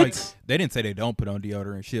all. What? Like, they didn't say they don't put on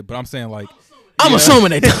deodorant and shit, but I'm saying like I'm assuming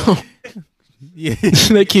they don't. Yeah,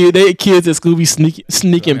 they kids at school be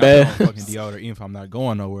sneaking bad. Fucking deodorant, even if I'm not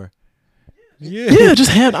going nowhere. Yeah,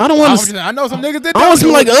 just have. I don't want to. I know some niggas that don't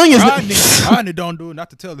do like onions. Rodney don't do it.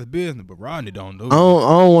 Not to tell his business, but Rodney don't do it. I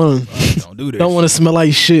don't want to. Don't do that. Don't want to smell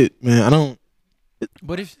like shit, man. I don't.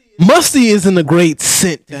 But if musty isn't a great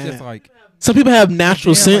scent. It's just like some people have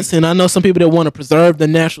natural scents, and I know some people that want to preserve the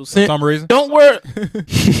natural scent. For some reason. Don't wear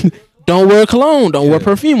don't wear cologne. Don't wear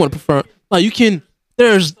perfume. Want to prefer like you can.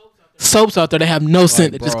 There's soaps out there that have no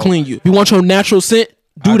scent that just clean you. If you want your natural scent,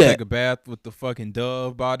 do that. Take a bath with the fucking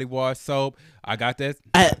Dove body wash soap. I got that.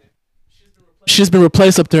 She's been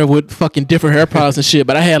replaced up there with fucking different hair products and shit.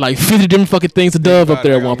 But I had like 50 different fucking things of Dove up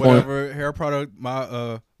there at one point. Whatever hair product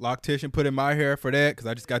my loctician put in my hair for that, because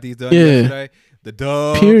I just got these done yesterday. The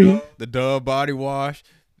Dove, the Dove body wash,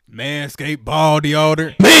 Manscaped ball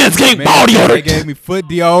deodorant. Manscaped ball deodorant. They gave me foot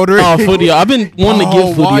deodorant. Oh, foot deodorant. I've been wanting to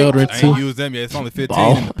get foot deodorant too. I ain't used them yet. It's only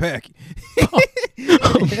 15 in the pack.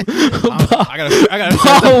 I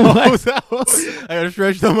gotta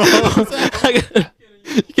stretch them out.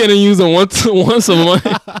 You can't even use them once a month.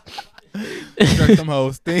 Stretch them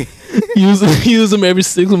hoes. Use them every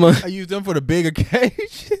 6 months. I use them for the big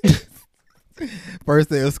occasion. First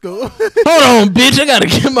day of school. Hold on, bitch. I gotta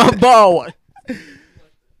get my ball one.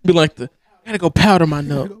 Be like I gotta go powder my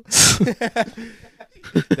nose.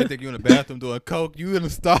 They think you in the bathroom doing coke. You in the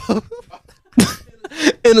stall.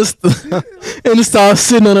 in the stall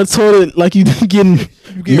sitting on the toilet like you getting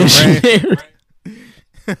missionary.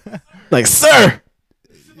 Like, sir.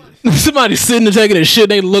 Somebody sitting there taking a shit,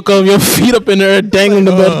 they look on your feet up in there dangling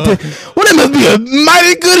the butt. Well, that must be a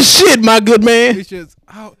mighty good shit, my good man. It's just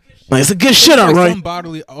like, it's a good shit, all right. Some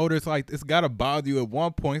bodily odor, it's like it's gotta bother you at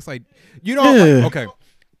one point. It's like you don't okay.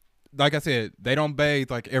 Like I said, they don't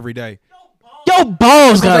bathe like every day. Your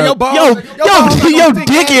balls got your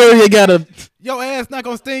dick area gotta. Your ass not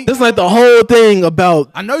gonna stink. That's like the whole thing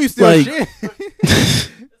about. I know you still like, shit.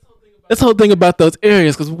 That's the whole thing about those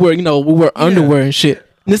areas because we wear underwear and shit.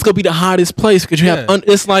 And this gonna be the hottest place because you have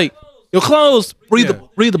it's like your clothes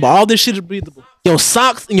breathable. All this shit is breathable. Your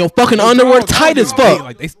socks and your fucking underwear tight as fuck.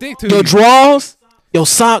 Like they stick to your drawers, your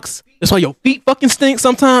socks. That's why your feet fucking stink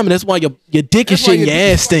sometimes, and that's why your dick and shit and your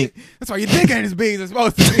ass stink. That's why your dick ain't as big as it's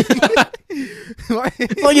supposed to be.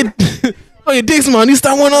 Like your dick's on. You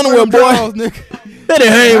start wearing underwear, boy. Let it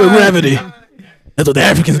hang with gravity. That's what the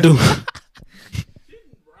Africans do.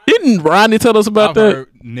 Didn't Rodney tell us about that?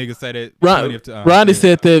 Niggas say that. Rodney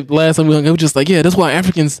said that last time we were just like, yeah, that's why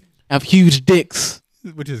Africans have huge dicks.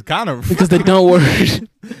 Which is kind of because they don't work.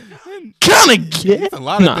 Kind of gay. A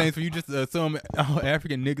lot of things for you just assume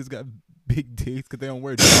African niggas got big dicks because they don't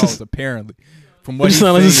wear drawers. Apparently, from what he's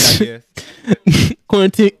saying, I guess.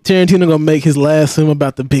 Quentin Tarantino gonna make his last film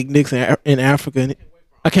about the big dicks in Africa. And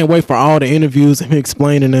I can't wait for all the interviews and him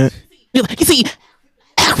explaining that. You see,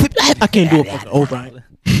 I can't do it fucking over.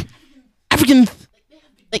 Africans,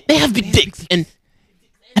 like, they have big dicks and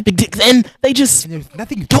they just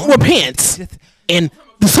don't wear pants. And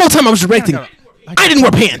this whole time I was directing, I didn't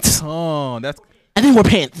wear pants. I didn't wear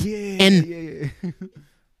pants. And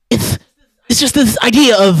it's just this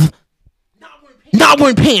idea of not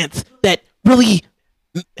wearing pants that really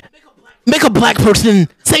make a black person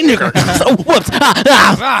say nigger. So, whoops.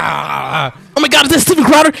 Oh my God, is that Steven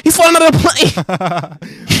Crowder? He's flying out of the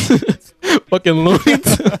plane. Fucking Looney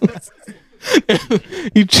Tunes.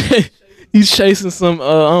 He's chasing some, I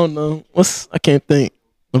don't know. I can't think.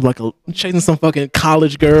 Of like chasing some fucking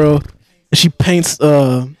college girl. And she paints,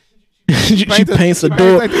 she paints a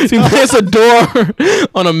door. She paints a door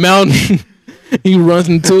on a mountain. He runs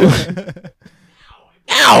into it.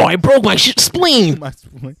 Ow, I broke my spleen.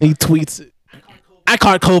 He tweets it. I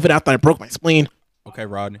caught COVID after I broke my spleen. Okay,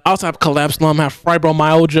 Rodney. I also have collapsed lung. I have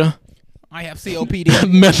fibromyalgia. I have COPD.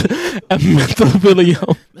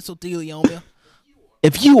 Mesothelioma.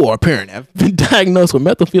 If you or a parent have been diagnosed with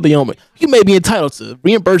mesothelioma, you may be entitled to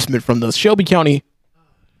reimbursement from the Shelby County.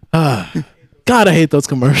 God, I hate those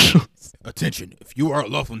commercials. Attention, if you are a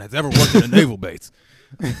loved one that's ever worked in a naval base.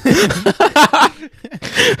 It's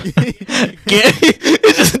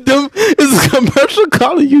just them. It's a commercial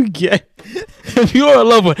calling you gay. If you are a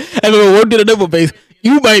loved one and ever worked in a naval base,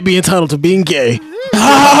 you might be entitled to being gay.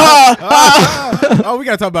 Oh, we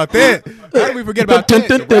gotta talk about that. How did we forget about that?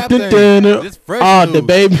 This fresh the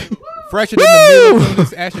baby. Fresher than the middle of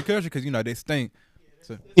this Ashton Kutcher because they stink.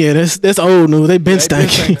 So, yeah, that's old news. They been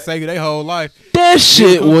stinking. Say their whole life. That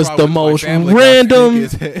shit was the most random.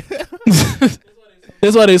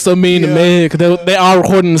 That's why they so mean to me because they all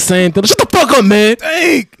recording the same thing. Shut the fuck up, man.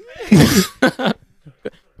 Stink.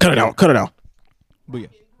 Cut it out. Cut it out. But yeah.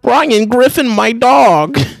 Brian Griffin, my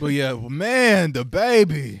dog. But yeah, man, the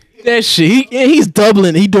baby. That shit. He's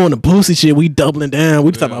doubling. He doing the Boosie shit. We doubling down.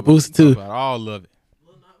 We talking about Boosie too. About all of it.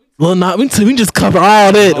 Well, we just cover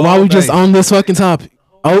all that while we just on this fucking topic.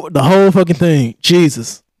 Oh, the whole fucking thing.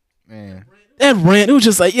 Jesus. Man. That rant, it was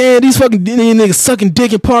just like, yeah, these fucking niggas sucking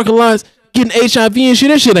dick in parking lots. getting HIV and shit.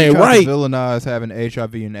 That shit ain't right. Villainize having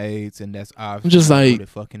HIV and AIDS, and that's obviously just like what it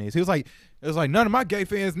fucking is. He was like, it was like none of my gay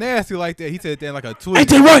fans nasty like that. He said that in like a tweet. Ain't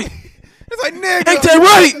that right? It's like, nigga, ain't that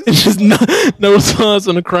right? It's just no response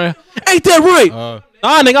on the crowd. Ain't that right?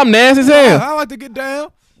 Nah, nigga, I'm nasty as hell. I like to get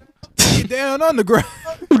down. Get down on the ground.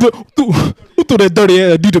 Who threw that dirty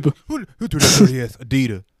ass Adidas? Who threw that dirty ass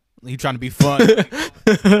Adidas? He trying to be funny.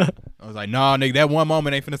 I was like, nah, nigga, that one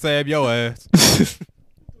moment ain't finna save your ass.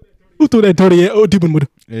 Who threw that dirty ass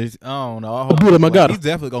Adidas? I don't know. He's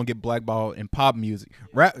definitely gonna get blackballed in pop music.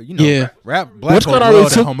 Rap, you know, yeah. Rap black people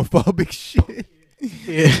love that homophobic shit.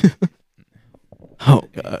 Yeah. Oh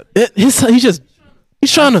God. He's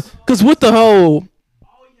trying to, cause with the whole,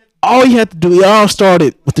 all he had to do, it all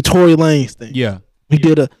started with the Tory Lanez thing. Yeah. He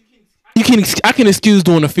did I can excuse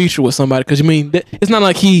doing a feature with somebody, cause it's not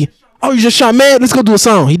like you just shot mad, let's go do a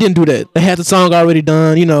song. He didn't do that. They had the song already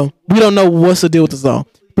done. You know, we don't know what's the deal with the song.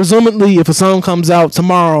 Presumably, if a song comes out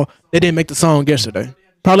tomorrow, they didn't make the song yesterday.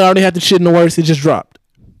 Probably already had the shit in the works. It just dropped.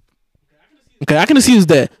 Okay, I can excuse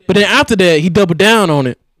that. But then after that, he doubled down on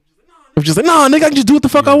it. It was just like, nah, nigga, I can just do what the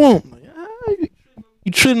fuck I want. Like,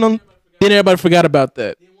 you treating them. Then everybody forgot about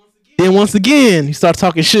that. Then once again, he started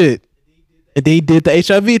talking shit. And then he did the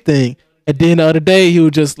HIV thing. And then the other day, he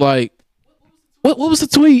was just like, what was the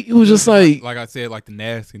tweet? It was just like I said, like the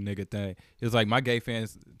nasty nigga thing. It was like, my gay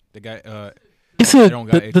fans, the guy, he said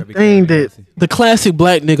the thing that the classic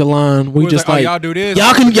black nigga line. We just like, y'all do this.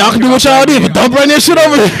 Y'all can do what y'all did, but don't bring that shit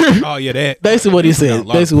over here. Oh yeah, that. Basically what he said.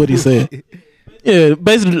 Yeah,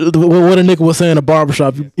 basically what a nigga was saying in a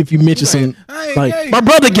barbershop. If you mention something like my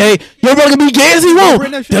brother gay, your brother can be gay as he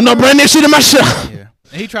want. Them don't bring that shit in my shop. Yeah.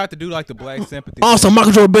 And he tried to do like the black sympathy. Also,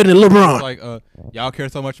 Michael Jordan better than LeBron. Like, y'all care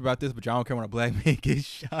so much about this, but y'all don't care when a black man gets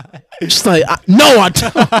shot. Just like, no, I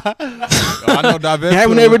don't. I know Divest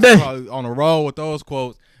happen every day on the roll with those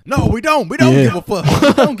quotes. No, we don't. We don't give a fuck.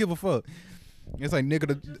 We don't give a fuck. It's like,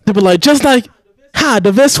 nigga. They be like, just like, hi,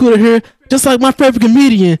 Divest Twitter here. Just like my favorite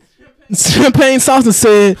comedian, Champagne Salsa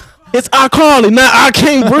said, it's iCarly, not I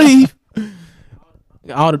Can't Breathe. We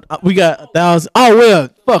got 1,000. Oh well,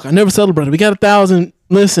 fuck! I never celebrated. We got 1,000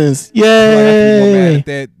 listens. Yay! More mad at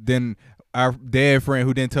that than our dead friend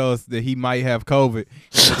who didn't tell us that he might have COVID.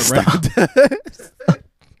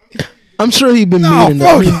 I'm sure he been meaning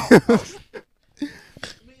that.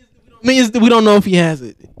 We don't know if he has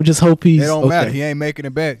it. We just hope he's. It don't matter. He ain't making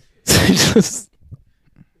it back. Just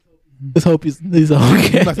hope he's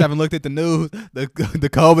okay. You must haven't looked at the news. The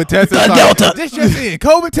COVID testing site. Delta. This just in.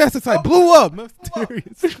 COVID testing site blew up.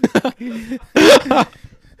 Mysterious.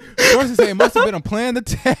 Sources say it must have been a planned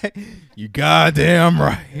attack. You goddamn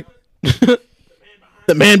right.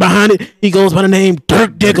 The man behind it, he goes by the name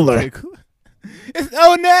Dirk Diggler. It's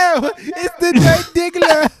the Dirk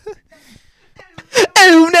Diggler.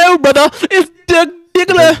 Oh no, brother, it's Dirk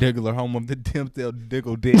Diggler. Dirk Diggler, home of the Dimsdale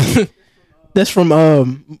Diggle Dick. That's from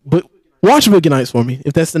but watch Boogie Nights for me.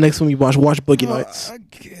 If that's the next one you watch Boogie Nights. I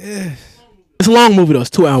guess. It's a long movie though. It's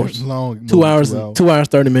 2 hours. It's long. 2 hours. 2 hours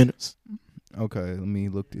 30 minutes. Okay, let me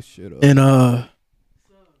look this shit up. And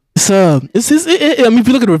it's I mean, if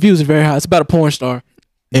you look at the reviews, it's very high. It's about a porn star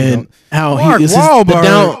and how Mark he is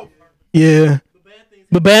Wahlberg. Yeah,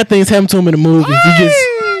 but bad things happen to him in the movie.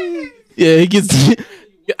 He gets.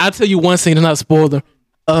 I'll tell you one scene, and not a spoiler.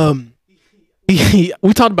 We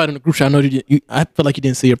talked about it in the group chat. I know I feel like you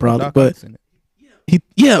didn't see it probably, but he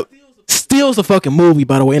steals the fucking movie,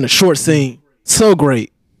 by the way, in a short scene. So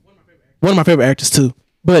great. One of my favorite actors too.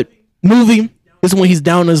 But movie is when he's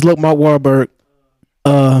down in his luck, Mark Wahlberg.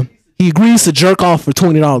 He agrees to jerk off for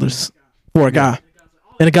 $20 for a guy.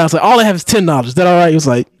 And the guy's like, all I have is $10. Is that all right? He was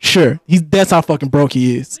like, sure. That's how fucking broke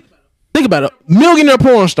he is. Think about it. Millionaire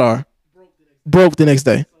porn star. Broke the next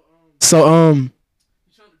day. So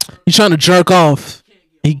he's trying to jerk off.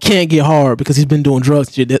 He can't get hard because he's been doing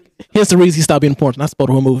drugs and shit. Hence the reason he stopped being a porn star. Not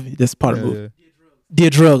supposed to a movie. That's part of the movie.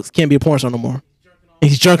 Did drugs. Can't be a porn star no more. And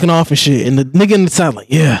he's jerking off and shit. And the nigga in the side like,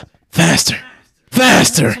 yeah, faster. And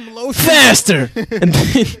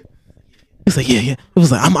then he's like, yeah. It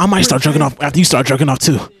was like, I might start jerking off after you start jerking off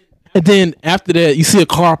too. And then after that, you see a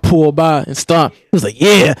car pull by and stop. He was like,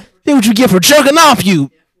 yeah, then what you get for jerking off, you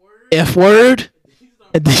F word?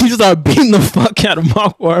 And then he started beating the fuck out of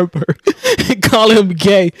Mark Wahlberg and calling him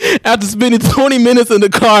gay after spending 20 minutes in the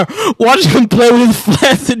car watching him play with his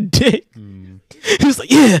flaccid dick. He was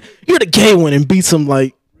like, yeah, you're the gay one, and beats him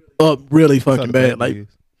like up really fucking bad. Like,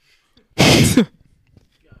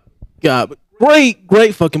 God, but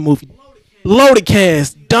great fucking movie. Loaded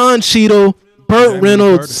cast. Don Cheadle, Burt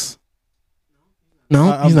Reynolds.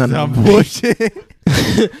 No, he's not. I'm bullshit.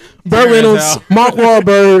 Burt Reynolds, Mark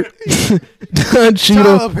Wahlberg, Don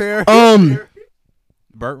Cheadle.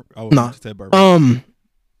 Burt. Oh, Nah. said Burt.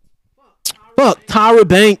 Fuck Tyra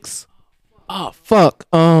Banks. Oh fuck.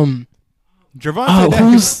 Gervonta.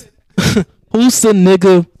 Who's the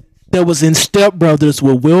nigga that was in Step Brothers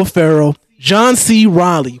with Will Ferrell? John C.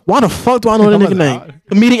 Reilly. Why the fuck do I know that nigga name?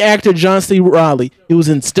 Comedic actor John C. Reilly. He was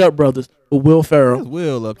in Step Brothers with Will Ferrell.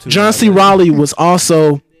 Will up to John C. Reilly was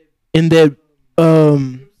also in that.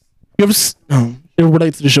 It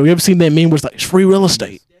relates to the show. You ever seen that meme where it's like it's free real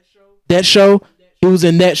estate? That show. He was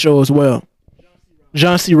in that show as well.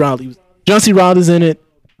 John C. Reilly. John C. Reilly's in it.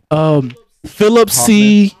 Philip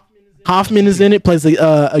C. Hoffman is in it. Plays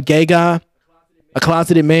a gay guy, a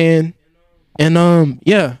closeted man, and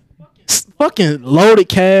yeah. Fucking loaded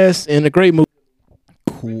cast and a great movie.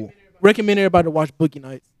 Cool. Recommend everybody to watch Boogie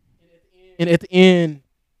Nights. And at the end,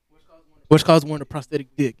 Which Cause Warner a prosthetic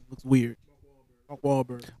dick. It looks weird. Mark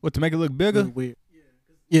Wahlberg. What, to make it look bigger? Weird.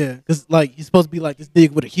 Yeah, because like he's supposed to be like this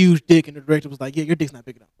dick with a huge dick, and the director was like, "Yeah, your dick's not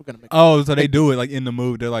big enough. We're gonna make." Oh, so they do it like in the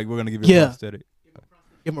movie. They're like, "We're gonna give you a prosthetic."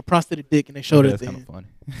 Give him a prosthetic dick, and they showed it. That's kind of funny.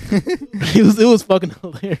 It was fucking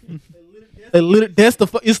hilarious. That's the.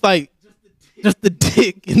 It's like just the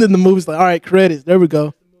dick, and then the movie's like, all right, credits. There we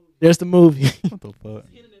go. There's the movie. What the fuck?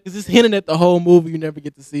 It's just hinting at the whole movie. You never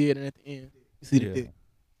get to see it, and at the end, you see the dick.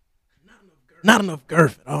 Not enough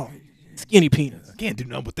girth at all. Skinny penis. Can't do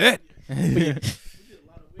nothing with that.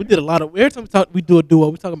 We did a lot of. Every time we do a duo,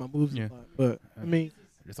 we talk about movies a lot. But I mean,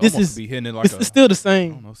 this is be hitting it like it's still the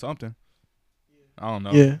same. I don't know something. I don't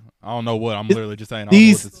know. Yeah. I don't know what. I'm literally just saying.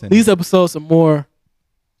 These episodes are more,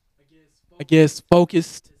 I guess,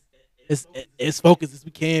 focused. As focused as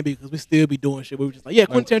we can be because we still be doing shit. We were just like, yeah,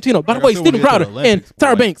 Quentin Tarantino. By the way, Steven Crowder and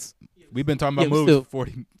Tyra Banks. We've been talking about movies for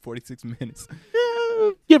 46 minutes.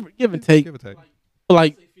 Give and take. Give or take. But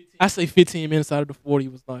like, I say 15 minutes out of the 40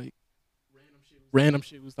 was like random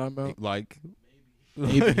shit we was talking about. Like,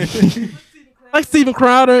 maybe. Like Steven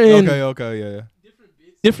Crowder and yeah.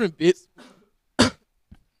 Different bits.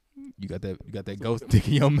 You got that ghost dick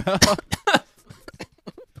in your mouth.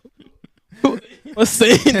 What's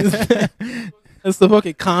saying is that's the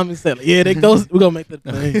fucking common sense. Yeah, that goes. We're gonna make that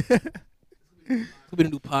thing. It'll be the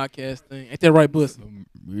new podcast thing. Ain't that right, Buss?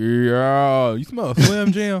 Yeah, you smell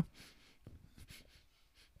Slim Jim.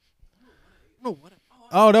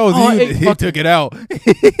 Oh, that was you. He took it out.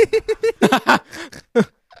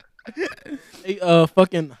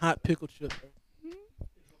 Fucking hot pickle chip.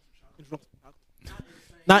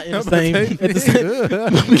 Not in the same. At the same.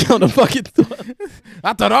 We on the fucking.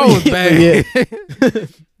 I thought I was bad. Yeah.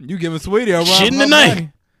 You giving Sweetie a run? Shit in the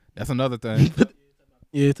night. That's another thing.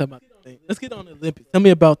 Yeah, talking about the thing. Let's get on the Olympics. Tell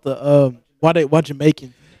me about the why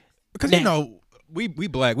Jamaicans? Because you know we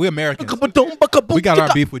black, we Americans. We got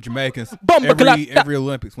our beef with Jamaicans every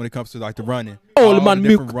Olympics when it comes to like the running. All the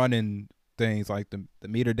different running things like the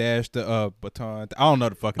meter dash, the baton. I don't know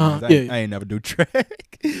the fucking names. I ain't never do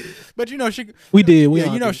track. But you know we did.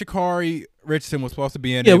 Sha'Carri Richardson was supposed to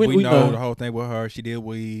be in it. We know the whole thing with her. She did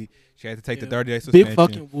weed. She had to take the 30-day suspension. Big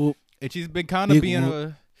fucking whoop. And she's been kind of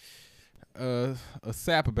being a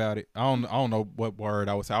sap about it. I don't know what word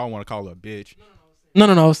I would say. I don't want to call her a bitch. No.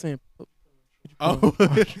 I was saying. Oh,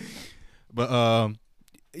 but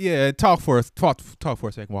yeah. Talk for a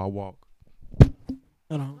second while I walk.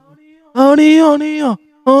 Honey. Ooh.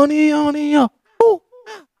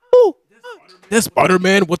 That's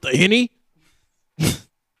Spider-Man with the Henny.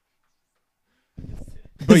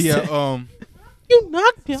 But yeah, you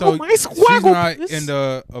knocked down my squaggle. She's not in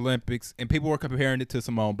the Olympics, and people were comparing it to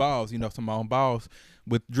Simone Biles. You know, Simone Biles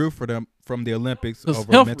withdrew from the Olympics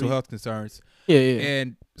over mental health concerns. Yeah.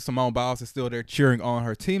 And Simone Biles is still there cheering on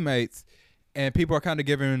her teammates. And people are kind of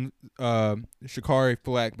giving Sha'Carri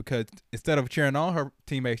flack because instead of cheering on her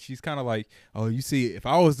teammates, she's kind of like, "Oh, you see, if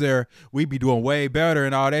I was there, we'd be doing way better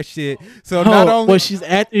and all that shit." So not only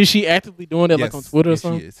is she actively doing it like on Twitter or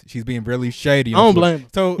something? She is. She's being really shady. I don't blame her.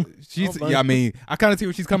 So she's I mean, I kind of see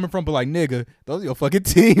where she's coming from, but like, nigga, those are your fucking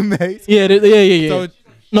teammates. Yeah. So,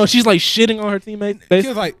 no, she's like shitting on her teammates. She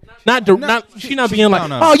was like, she's not being like,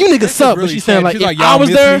 "Oh, you niggas suck," really but she's saying like, "If I was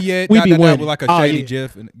there, we'd be winning." With like a shady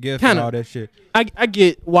gif and all that shit. I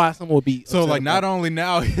get why someone would be. So like, not only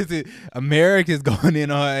now is it Americans going in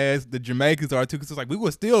on her ass, the Jamaicans are too. Because it's like we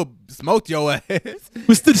will still smoke your ass.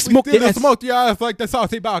 We still smoke your ass like the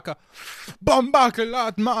saucy baka, bombaka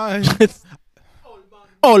lot man.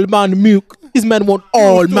 All man milk. This man want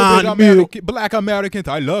all man milk. Black Americans,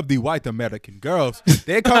 I love the white American girls.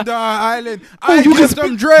 They come to our island. I give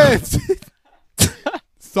them dress.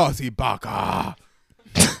 Saucy baka.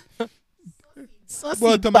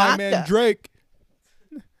 What to my man Drake?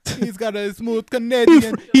 He's got a smooth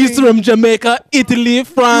Canadian. He's from Jamaica, Italy,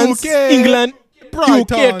 France, UK, England,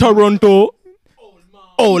 Brighton, UK, Toronto.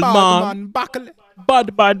 Old man. Buckley.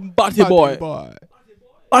 Batty boy.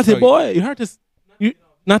 Batty boy. You heard this?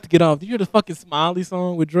 Not to get off. Did you hear the fucking Smiley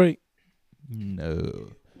song with Drake? No.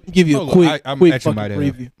 Give you a quick fucking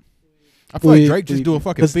preview. I feel like Drake just do a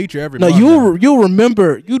fucking feature every month. No,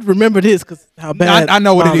 you'd remember this because how bad. I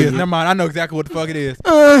know what it is. Never mind. I know exactly what the fuck it is.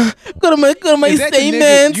 Go to my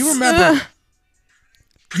statements. You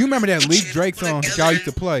remember that leaked Drake song that y'all used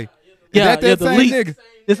to play? Yeah, that the same leak. nigga?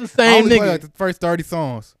 It's the I same only nigga. play like the first 30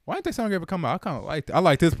 songs. Why ain't that song ever come out? I kind of liked it. I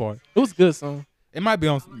like this part. It was a good song. It might be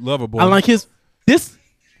on Loverboy. I like his this.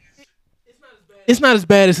 It's not as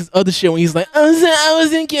bad as his other shit when he's like, I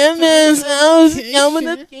was in Caymans, I was in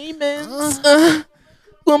the Caymans.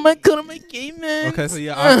 Go to my Caymans. Okay, so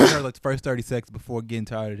yeah, I heard like the first 30 seconds before getting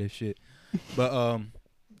tired of this shit. But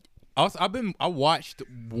also I watched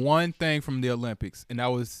one thing from the Olympics, and that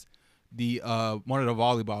was the one of the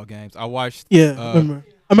volleyball games. I watched. Yeah,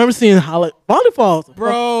 I remember seeing volleyball.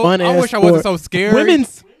 Bro, I wish I wasn't so scared.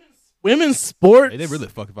 Women's sports. They really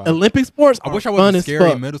fucking volleyball. Olympic sports. I wish I wasn't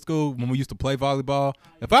scary in middle school when we used to play volleyball.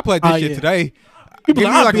 If I played this shit today, give me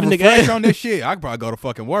like a refresh on this shit. I could probably go to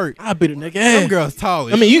fucking work. I'd be the nigga. Them girls tall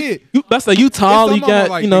as I mean, shit. that's like you tall. You got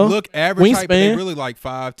like, you know they look average type, but they wingspan. really like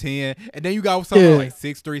 5'10", and then you got someone like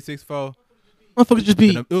 6'3", 6'4". Motherfuckers just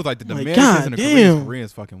be. It was like the Dominicans God and the damn.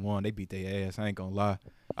 Koreans fucking won. They beat their ass. I ain't gonna lie.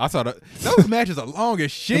 I saw those matches are long as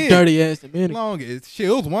shit. Dirty ass Dominicans. Long as shit.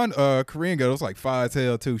 It was one Korean girl. It was like 5 as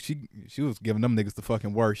hell too. She was giving them niggas the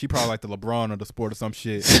fucking work. She probably like the LeBron of the sport or some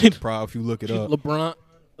shit. Probably if you look it up. LeBron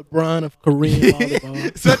of Korean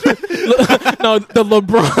volleyball. No, the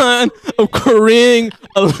LeBron of Korean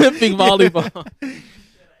Olympic volleyball.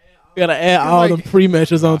 We gotta add all them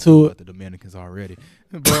pre-matches onto it. The Dominicans already.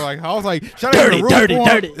 But like I was like, shout out to the dirty.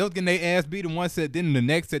 They was getting their ass beat in one set. Then in the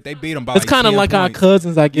next set they beat them by. It's kind of like our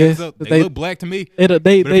cousins, I guess. Yeah, they look black to me. They but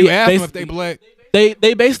if you ask them if they black, they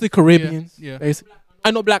basically Caribbeans. Yeah. Basically.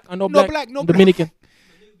 I know black. No Dominican.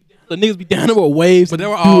 The niggas be down there with waves. But they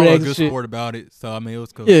were all a good sport about it. So I mean, it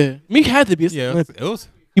was cool. Yeah, me had to be. It was.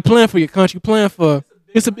 You playing for your country. You playing for.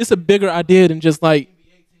 It's a bigger idea than just like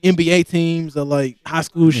NBA teams or like high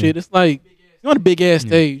school shit. It's like. You're on a big ass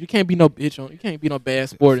stage. You can't be no bitch on. You can't be no bad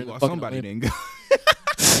sport in the fucking somebody Olympics.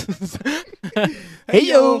 didn't go. Hey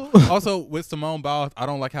yo. Also with Simone Biles, I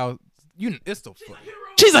don't like how it's so funny.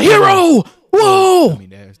 She's a hero. Whoa. I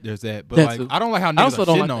mean, there's that, but like I don't like how niggas are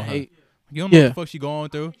shitting on her. You don't know what the fuck she going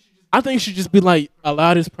through. I think she should be like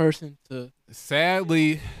allow this person to.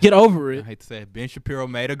 Sadly, get over it. I hate to say it. Ben Shapiro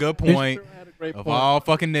made a good point. All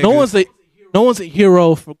fucking niggas. No one's a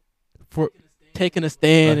hero for taking a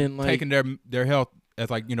stand and like taking their health as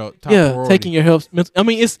like top priority. Taking your health. I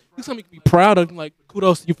mean, it's something you can be proud of. Like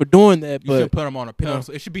kudos to you for doing that. You should put them on a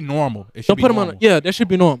pedestal. It should be normal. Don't put them on. That should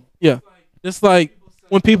be normal. Yeah, just like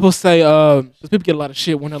when people say, because people get a lot of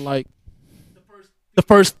shit when they're like the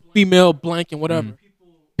first female blank and whatever.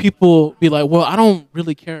 People be like, well, I don't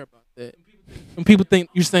really care about that. When people think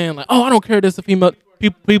you're saying like, oh, I don't care. There's a female.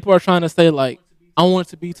 People are trying to say like, I want it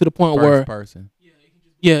to be to the point where person.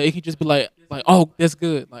 Yeah, it can just be like, oh, that's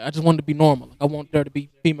good. Like, I just want it to be normal. Like, I want there to be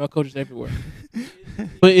female coaches everywhere.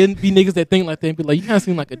 But it be niggas that think like that and be like, you kind of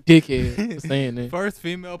seem like a dickhead for saying that. First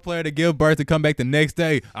female player to give birth to come back the next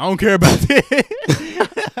day. I don't care about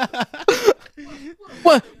that.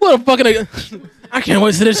 What the fuck? I can't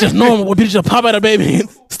wait to see this just normal. Where people just pop out a baby and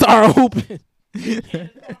start hooping.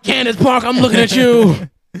 Candace Park, I'm looking at you.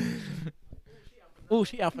 Oh,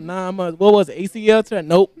 she out for 9 months. What was it? ACL tear?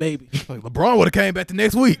 Nope, baby. Like LeBron would have came back the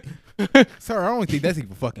next week. Sir, I don't think that's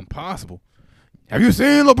even fucking possible. Have you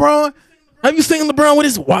seen LeBron? Have you seen LeBron with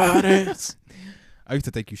his wild ass? I used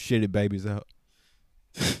to think you shitted babies out.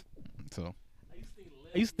 So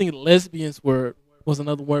I used to think lesbians was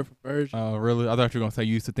another word for virgin. Oh, really? I thought you were gonna say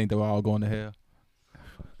you used to think they were all going to hell.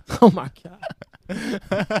 Oh my god.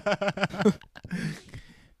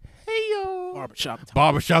 Hey yo.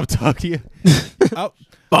 Barbershop talk. Yeah.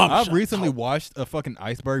 I recently watched a fucking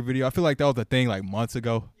iceberg video. I feel like that was a thing like months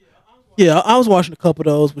ago. Yeah, I was watching a couple of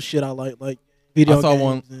those with shit I like video I saw games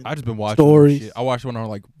one. and I just been watching stories. Shit. I watched one on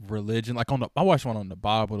like religion, like I watched one on the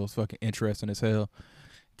Bible. It was fucking interesting as hell.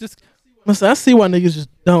 Just listen, I see why niggas just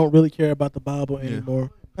don't really care about the Bible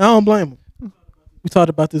anymore. I don't blame them. We talked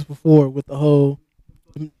about this before with the whole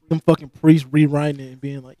them fucking priests rewriting it and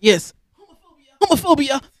being like, yes,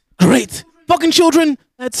 homophobia, great, fucking children.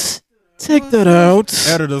 Let's take that out.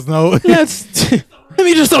 Editors know. Let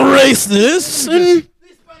me just erase this. And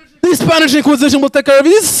the Spanish Inquisition will take care of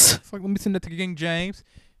this. It's like, let me send that to King James.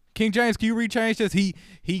 King James, can you rechange this? He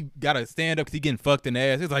gotta stand up because he getting fucked in the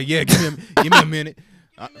ass. It's like, yeah, give me a minute.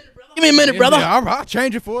 Give me a minute, brother. I'll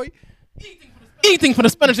change it for you. Anything for the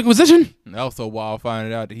Spanish Inquisition. And that was so wild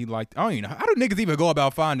finding out that he liked. I don't even know how do niggas even go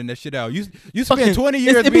about finding that shit out. You spend 20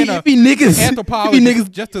 years being a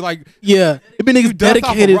anthropologist just to like. Yeah, it be niggas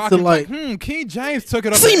dedicated to like. King James took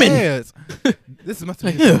it up semen. His ass. This must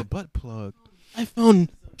have been a butt plug. I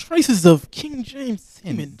found traces of King James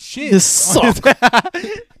semen. Shit. This sock.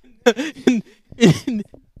 in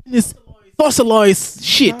this fossilized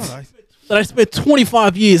shit that I spent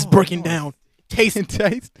 25 years breaking down. Taste.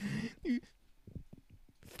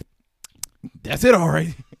 That's it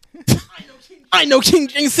already. I know King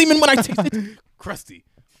James semen when I taste it. Crusty.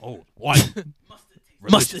 Oh, white.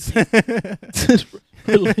 Mustard.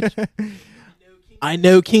 I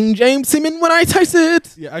know King James semen when I taste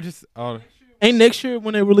it. Yeah, I just. Ain't next year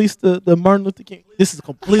when they release the Martin Luther King. This is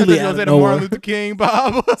completely out of nowhere. Martin Luther King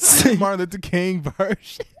Bible. Martin Luther King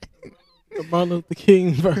version. The Martin Luther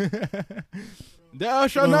King version. Thou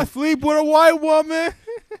shalt not sleep with a white woman.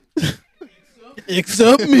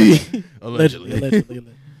 Except me. Allegedly.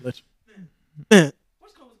 Man,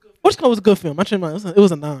 Watch Code was a good film. I changed my mind. It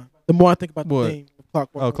was a 9. The more I think about the theme of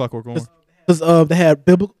Clockwork. Clockwork Orange. Because they had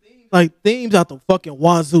biblical themes out the fucking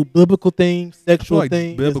wazoo. Biblical themes, sexual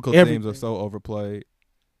themes. Biblical themes are so overplayed.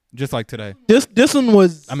 Just like today. This one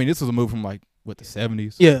was. I mean, this was a movie from like the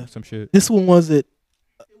 70s. Yeah, some shit. This one wasn't.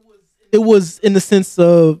 It was in the sense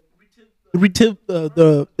of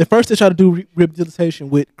the first they tried to do rehabilitation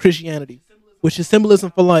with Christianity, which is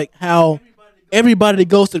symbolism for like how everybody that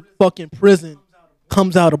goes to fucking prison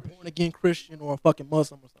comes out a born again Christian or a fucking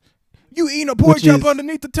Muslim or something. You eating a pork chop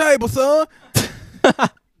underneath the table, son?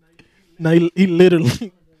 No, he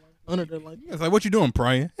literally under there like. It's like, what you doing,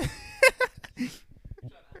 praying?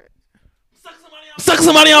 Suck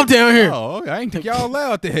somebody off down here. Oh, okay. I ain't think y'all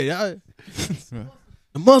allowed there.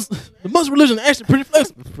 The Muslim religion is actually pretty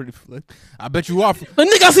flexible. Pretty flexible. I bet you are. Like,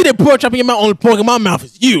 nigga, I see that pork chop in your mouth. Only pork in my mouth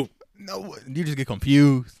is you. No, you just get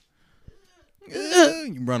confused.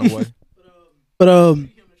 You run away. But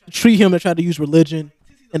treat him and try to use religion,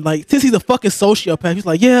 and like since he's a fucking sociopath, he's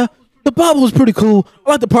like, yeah, the Bible was pretty cool. I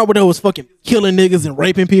like the part where they was fucking killing niggas and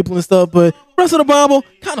raping people and stuff, but the rest of the Bible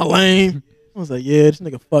kind of lame. I was like, yeah, this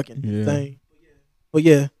nigga fucking insane. But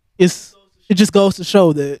yeah, it just goes to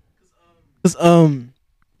show that, cause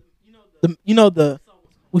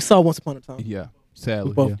we saw Once Upon a Time. Yeah, sadly,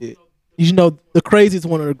 we both did. You know, the craziest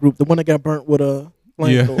one of the group, the one that got burnt with a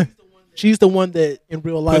flamethrower. She's the one that in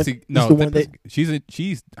real life.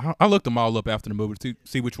 She's. I looked them all up after the movie to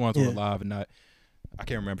see which ones were alive and not. I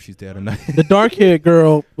can't remember if she's dead or not. The dark haired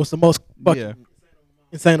girl was the most fucking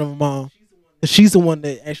insane of them all. She's the one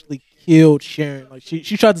that actually killed Sharon. Like she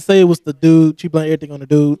tried to say it was the dude. She blamed everything on the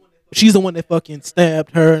dude. She's the one that fucking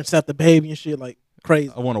stabbed her and stabbed the baby and shit. Like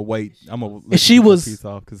crazy. I want to wait. I'm gonna. And she was piece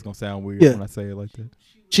off because it's gonna sound weird when I say it like that.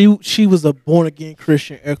 She was a born again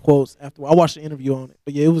Christian, air quotes. After I watched the interview on it,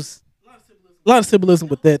 but yeah, it was. A lot of symbolism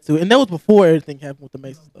with that too, and that was before everything happened with the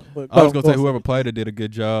Mason stuff. But I was gonna say whoever played it did a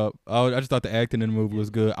good job. I just thought the acting in the movie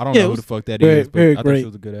was good. I don't know who the fuck that is, but I think she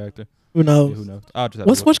was a good actor. Who knows? Yeah, who knows? I'll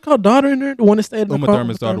just what's called daughter in there? The one that stayed in the car.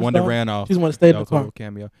 Thurman's daughter, the one that ran off. She's the one that stayed in the car.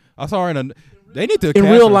 Cameo. I saw her in a. They need to. In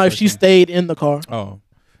real life, she stayed in the car. Oh,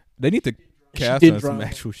 they need to cast her in some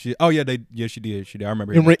actual shit. Oh yeah, she did. I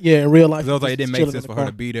remember. In real life, I was like, it didn't make sense for her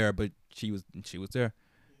to be there, but she was there.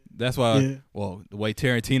 That's why, well, the way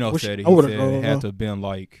Tarantino said it, he said it had to have been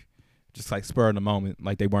like, just like spur of the moment,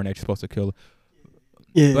 like they weren't actually supposed to kill her.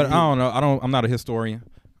 Yeah, but I don't know. I'm not a historian.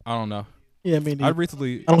 I don't know. Yeah, I mean, I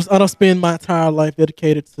don't spend my entire life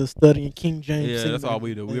dedicated to studying King James. Yeah, that's all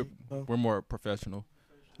we do. We're more professional.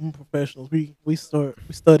 We're professionals. We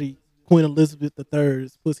study Queen Elizabeth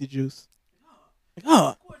III's pussy juice. Like,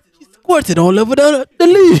 oh, he squirted all over the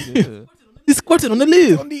lid. Yeah. He squirted on the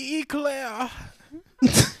lid. On the eclair.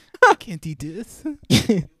 I can't eat this.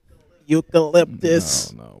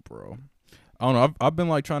 Eucalyptus. No, bro. I don't know. I've been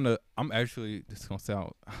like trying to. I'm actually. This is gonna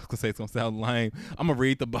sound. I was gonna say it's gonna sound lame. I'm gonna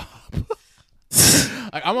read the Bible.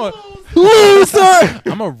 Like, I'm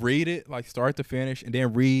gonna read it like start to finish, and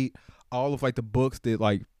then read all of like the books that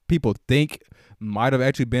like people think might have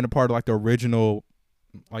actually been a part of like the original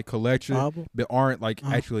like collection, Bible? But aren't like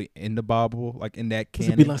actually in the Bible, like in that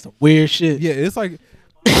canon. This would be like some weird shit. Yeah, it's like.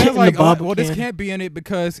 Like, well, this can't be in it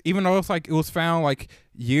because even though it's like it was found like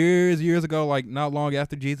years ago, like not long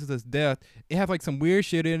after Jesus' death, it has like some weird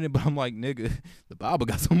shit in it. But I'm like, nigga, the Bible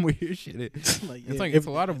got some weird shit in it. It's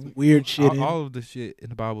a lot of weird shit. All of the shit in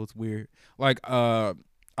the Bible is weird. Like, I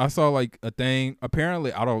saw like a thing.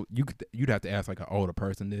 Apparently, you'd have to ask like an older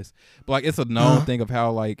person this, but like it's a known thing of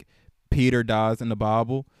how like Peter dies in the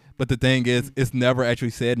Bible. But the thing is, it's never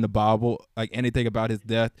actually said in the Bible, like anything about his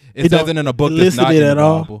death. It says it in a book that's not in the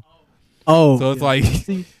Bible. Oh, so it's like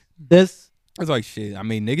see, it's like shit. I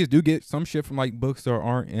mean, niggas do get some shit from like books that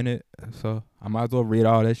aren't in it, so I might as well read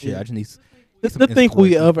all that shit. Yeah. I just need. to think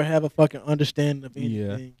we ever have a fucking understanding of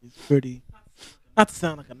anything is pretty. Not to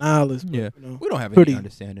sound like a nihilist, but, Yeah, you know, we don't have pretty any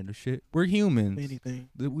understanding of shit. We're humans. anything.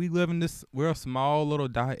 We live in this. We're a small little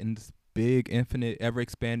dot in this big, infinite, ever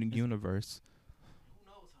expanding universe.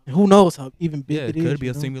 And who knows how even big Yeah, it it is? could be a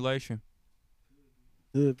you know? simulation.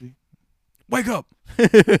 Could be. Wake up!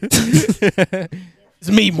 It's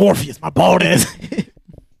me, Morpheus, my bald ass.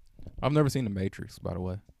 I've never seen The Matrix, by the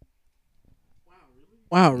way.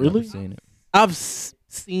 Wow, Never really? seen it. I've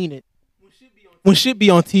seen it. When shit be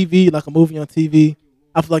on TV, like a movie on TV,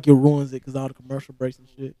 I feel like it ruins it because all the commercial breaks and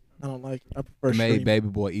shit. I don't like it. I prefer It made streaming. Baby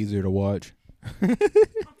Boy easier to watch.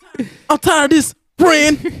 I'm tired of this,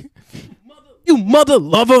 friend. You mother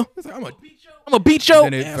lover. It's like, I'm a beat your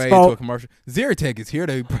then it ass fades to a off. commercial. Zyrtec is here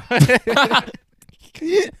to.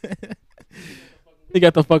 They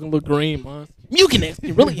got the fucking little green ones. Mucinex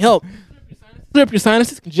can really help. Clear up your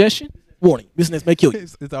sinuses, congestion. Warning, Mucinex may kill you.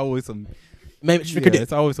 It's always some. Maybe Yeah, trigger dick.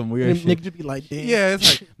 it's always some weird shit. Nigga just be like, damn. Yeah,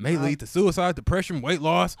 it's like may lead to suicide, depression, weight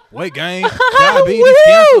loss, weight gain, diabetes, Woo!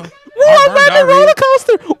 cancer, Woo, I'm heartburn, riding a diarrhea. roller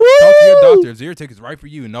coaster. Woo! Talk to your doctor. Zyrtec is right for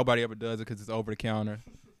you, and nobody ever does it because it's over the counter.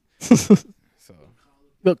 So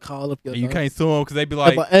You'll call up your and you doctor. can't sue them because they be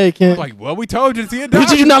like, Hey, Ken. well, we told you to see a doctor.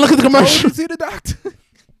 Did you not look at the We told you commercial? to see the doctor.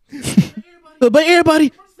 But nobody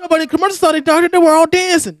in the commercial saw the doctor. They were all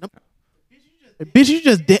dancing. Bitch, you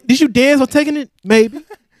just did you dance while taking it? Maybe.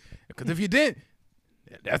 Because if you didn't,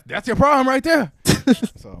 that's your problem right there.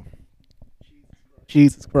 So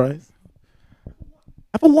Jesus Christ.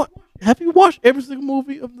 Have you watched every single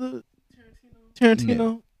movie of the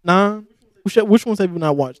Tarantino? Nah. Which ones have you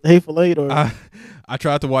not watched? The Hateful Eight or? I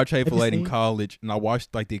tried to watch Hateful you Eight in seen? college, and I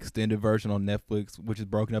watched like the extended version on Netflix, which is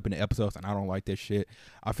broken up into episodes, and I don't like that shit.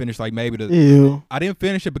 I finished like maybe Ew. I didn't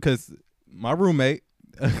finish it because my roommate,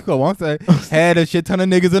 go on say, had a shit ton of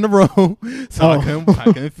niggas in the room, so I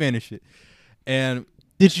couldn't finish it. And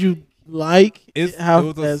Did you like it how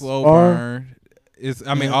was a as slow far? burn.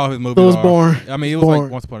 All his movies. So it was are. boring. I mean, it was Boring.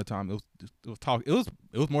 like Once Upon a Time. It was talk. It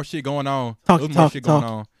was more shit going on. Talk, it was more talk, shit talk.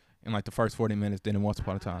 going on in like the first 40 minutes than in Once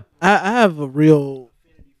Upon a Time. I have a real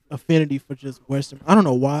affinity for just Western. I don't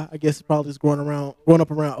know why. I guess it's probably just growing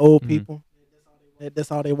up around old people.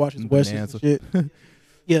 That's all they watch is Westerns and shit.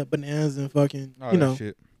 Yeah, bananas and fucking, All you that know.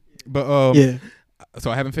 shit. But Yeah.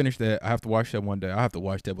 so I haven't finished that. I have to watch that one day. I have to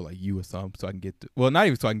watch that with like you or something so I can get through. Well, not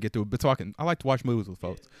even so I can get through it, but so I like to watch movies with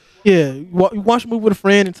folks. Yeah. You watch a movie with a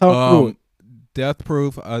friend and talk through it. Death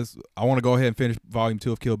Proof. I want to go ahead and finish Volume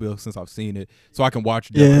 2 of Kill Bill since I've seen it, so I can watch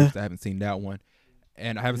Death Proof. I haven't seen that one,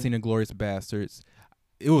 and I haven't seen Inglourious Bastards.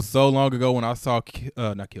 It was so long ago when I saw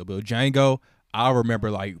not Kill Bill, Django. I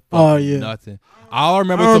remember like nothing. All I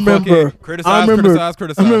remember is the fucking criticize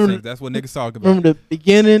things. That's what niggas talk about. Remember the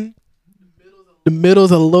beginning, the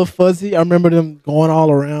middle's a little fuzzy. I remember them going all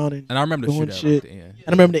around and I remember the doing shit shit. at the end.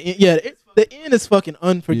 I remember the end. Yeah, the end is fucking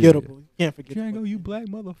unforgettable. You can't forget. Django, you black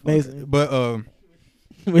motherfucker. Amazing. But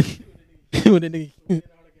when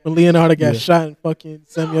Leonardo got shot in fucking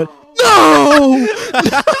Samuel. No!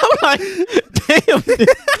 I'm like, damn.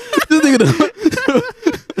 This nigga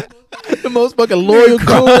the most fucking loyal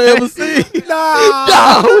crew I ever seen.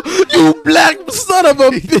 No, you black son of a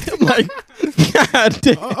bitch. I'm like, God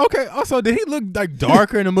damn. okay. Also, did he look like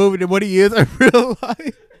darker in the movie than what he is in real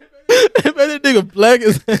life? Man, that nigga black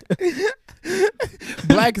as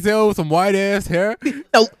Black as hell with some white ass hair.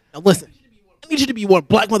 now listen. I need you to be one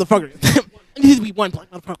black motherfucker. I need you to be one black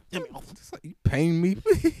motherfucker. Damn it. It's like, you paying me.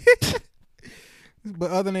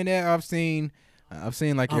 But other than that, I've seen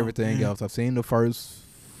like everything else. I've seen the first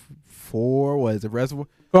 4. What is it? Reservoir.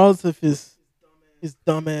 Regardless of his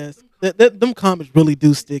dumbass, them comments really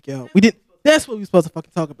do stick out. That's what we supposed to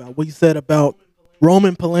fucking talk about. What you said about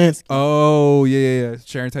Roman Polanski. Oh yeah.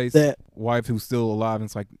 Sharon Tate's That- wife who's still alive and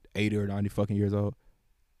it's like 80 or 90 fucking years old.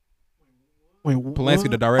 Wait, Polanski,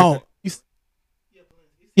 what? the director. Oh,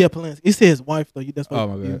 yeah, Polanski. He said his wife though. That's what. Oh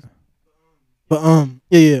my bad. But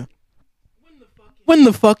yeah. When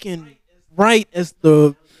the fucking right as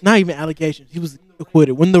the not even allegations, he was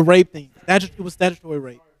acquitted. When the rape thing, it was statutory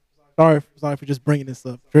rape. Sorry for just bringing this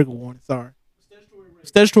up. Trigger warning. Sorry.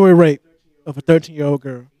 Statutory rape of a 13-year-old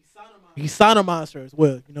girl. He sodomized her as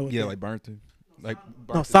well. You know what? Yeah, like burnt to, like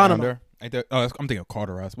burnt No, to down sodomized. there. Ain't that? Oh, I'm thinking of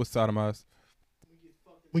cauterized. What's sodomized?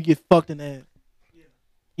 We get fucked in that.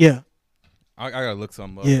 Yeah. I gotta look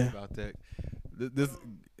something up Yeah. about that. This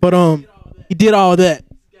But he did all that.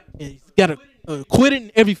 And he's got acquitted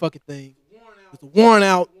in every fucking thing. With a warrant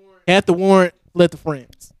out Had the warrant, fled to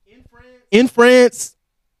France. In France,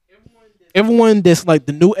 everyone that's like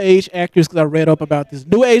the new age actors, because I read up about this,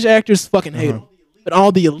 new age actors fucking hate him. But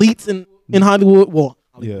all the elites in Hollywood, well,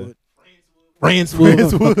 Hollywood,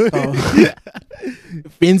 Friendswood,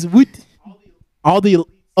 all the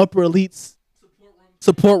upper elites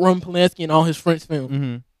support Roman Polanski and all his French films.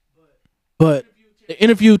 Mm-hmm. But they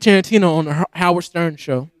interviewed Tarantino on the Howard Stern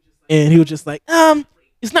show, and he was just like,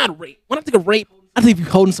 it's not rape. When I think of rape, I think if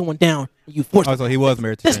you're holding someone down and you force. Oh, so he was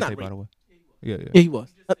married to That's Shantae, not by the way. Yeah, he was.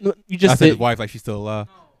 You just I said said his wife like she's still alive.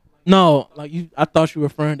 no, like you. I thought you were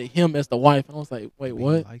referring to him as the wife, and I was like, wait, He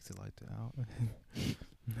what? likes it like that.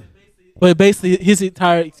 But basically, his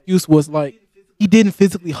entire excuse was like he didn't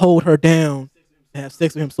physically hold her down to have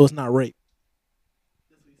sex with him, so it's not rape.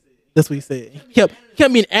 That's what he said. He kept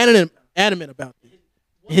being adamant about this.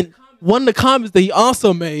 And one of the comments that he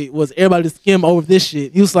also made was everybody just skim over this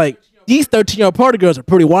shit. He was like, these 13-year-old party girls are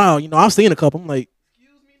pretty wild. You know, I've seen a couple. I'm like,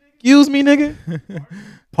 excuse me, nigga?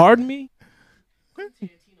 Pardon me?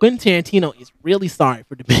 Quentin Tarantino is really sorry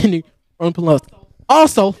for defending Roman Polanski.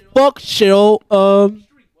 Also, fuck Cheryl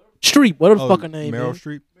Streep, whatever the fuck her name Meryl is.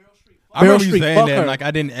 Streep. I remember you Streep, saying fuck that, her. and like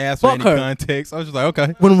I didn't ask for Fuck any her. context. I was just like,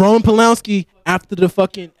 okay. When Roman Polanski, after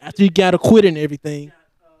he got acquitted and everything,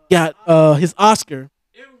 got his Oscar,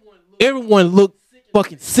 everyone looked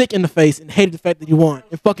fucking sick in the face and hated the fact that he won.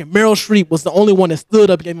 And fucking Meryl Streep was the only one that stood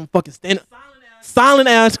up and gave him a fucking silent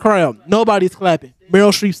ass crowd. Nobody's clapping. Meryl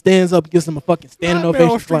Streep stands up and gives him a fucking standing ovation.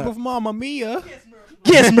 Meryl Streep clap. of Mamma Mia.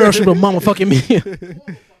 Yes, Meryl Streep, mama fucking me.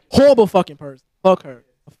 Horrible fucking person. Fuck her.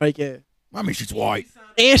 A fake ass. I mean, she's white.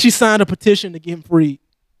 And she signed a petition to get him free.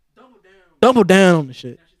 Double down on the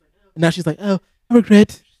shit. And now she's like, oh, I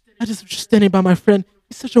regret. I just was just standing by my friend.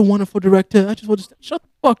 He's such a wonderful director. I just want to shut the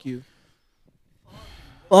fuck you.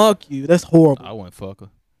 Fuck you. That's horrible. I wouldn't fuck her.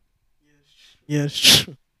 Yeah,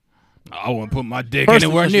 I wouldn't put my dick First of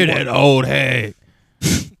anywhere all, near she that white. old hag.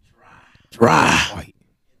 Dry. White.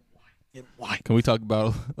 And white. Can we talk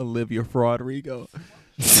about Olivia Rodrigo?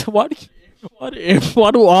 Why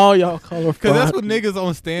do all y'all call her Because that's Friday? what niggas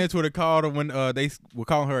on Stan Twitter called her when they were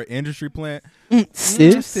calling her an industry plant.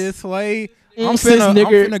 Sis. Sis Slay. Sis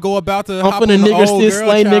nigger. I'm finna go about to I'm hop on finna the nigger, old sis, girl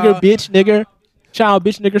slay, child. nigger, bitch, nigger. Child,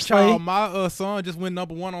 bitch, nigger, slay. Child, my son just went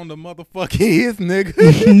 #1 on the motherfucking his nigga.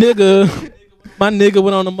 Nigga. My nigga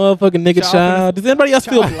went on the motherfucking nigga Child child. Does anybody else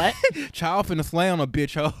feel child- black? Child finna slay on a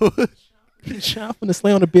bitch hoe. Child finna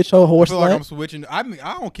slay on a bitch hoe I horse feel like slap. I'm switching. I mean,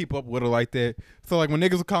 I don't keep up with her like that. So like when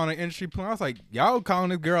niggas were calling her industry plant, I was like, y'all calling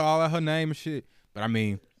this girl all out her name and shit. But I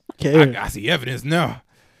mean, Okay. I see evidence now.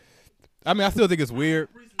 I mean, I still think it's weird.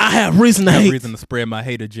 I have reason to I have hate. reason to spread my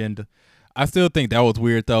hate agenda. I still think that was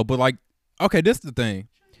weird though. But like, okay, this is the thing.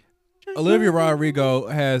 Olivia Rodrigo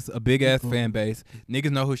has a big ass fan base.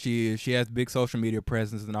 Niggas know who she is. She has big social media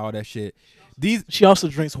presence and all that shit. These She also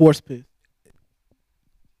drinks horse piss.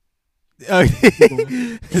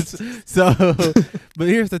 so, but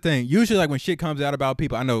here's the thing. Usually, like when shit comes out about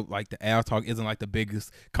people, I know like the ass talk isn't like the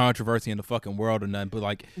biggest controversy in the fucking world or nothing. But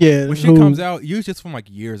like, Yeah. when shit comes out, usually it's from like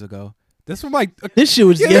years ago. This from like This shit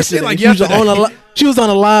was Yeah, this shit yesterday. like she, was yesterday. she was on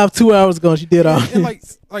a live 2 hours ago and she did all. and like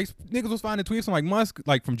niggas was finding tweets from like months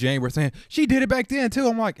like from January saying she did it back then too.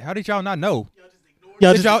 I'm like, how did y'all not know?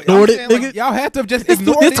 Y'all Did just ignored I'm it, saying, like, nigga. y'all had to have just This,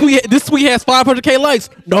 ignored it. this tweet has 500K likes.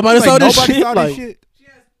 Nobody Like, saw this nobody shit. saw Like, this shit.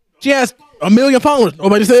 She has 1 million followers.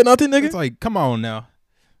 Nobody said nothing, nigga. It's like, come on now.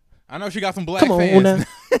 I know she got some black Come on fans. now.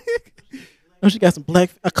 No, she got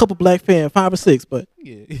a couple black fans, 5 or 6, but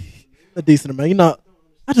Yeah. a decent amount. You know,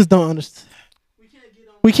 I just don't understand.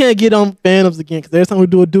 We can't get on fandoms again because every time we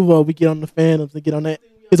do a duo, we get on the fandoms and get on that.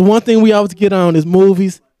 It's one thing we always get on is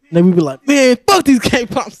movies, and then we be like, man, fuck these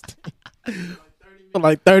K-pop stars. For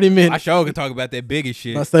like 30 I minutes. sure can talk about that Biggie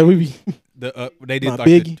shit. I say we be They did My like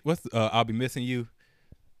Biggie. what's I'll Be Missing You.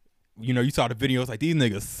 You know, you saw the videos like these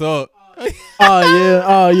niggas suck.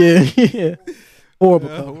 oh yeah. Horrible.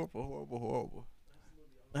 couple. Horrible.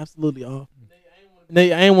 Absolutely awful. And I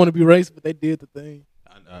ain't want to be racist, but they did the thing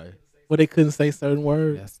I know. where they couldn't say certain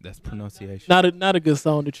words. That's pronunciation. Not a good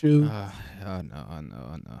song to choose. I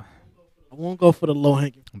know. I won't go for the low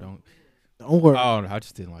hanging. Don't worry. I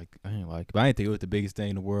just didn't like. I didn't like. But I didn't think it was the biggest thing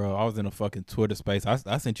in the world. I was in a fucking Twitter space.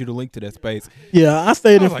 I sent you the link to that space. Yeah, I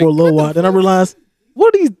stayed I in was for a like, little what the while. Then I realized,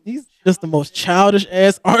 what are these just the most childish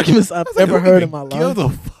ass arguments I've ever heard in my Give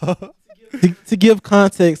life. a fuck. To give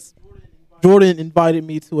context, Jordan invited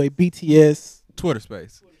me to a BTS Twitter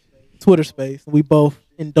space. Twitter space. We both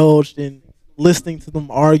indulged in listening to them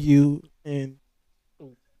argue and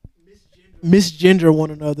misgender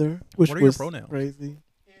one another, which What are your was pronouns? crazy.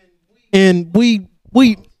 And we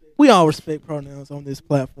all respect pronouns on this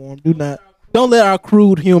platform. Do not don't let our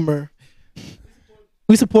crude humor.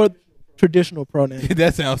 We support traditional pronouns.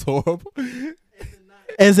 That sounds horrible.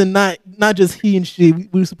 As in not just he and she.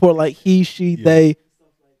 We support like he, she, they,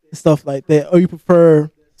 and stuff like that. Or you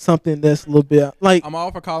prefer something that's a little bit like I'm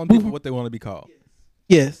all for calling people what they want to be called.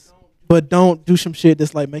 yes, but don't do some shit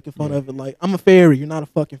that's like making fun of it. Like I'm a fairy, you're not a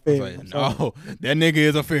fucking fairy. Like, no, that nigga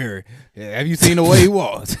is a fairy. Yeah, have you seen the way he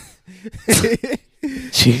walks?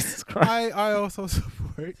 Jesus Christ. I also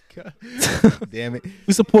support. God. Damn it.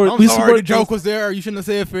 We support. I'm we sorry, support the joke was there. You shouldn't have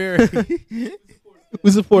said fairy.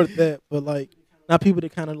 we support that, but like not people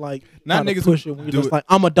that kind of like Not kinda niggas push who it when you're do just it. like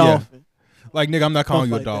I'm a dolphin. Like nigga, I'm not calling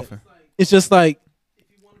you a Stuff like dolphin. It's just like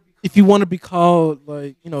if you want to be called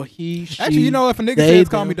like he, she. Actually, you know, if a nigga they, says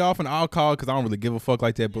call me them. dolphin, I'll call because I don't really give a fuck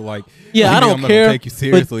like that. But like, Yeah, like, I don't I'm not care. gonna take you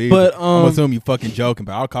seriously. But I'm gonna assume you fucking joking,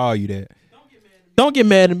 but I'll call you that. Don't get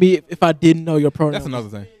mad at me if I didn't know your pronouns. That's another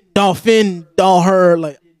thing. Dolphin, doll, her.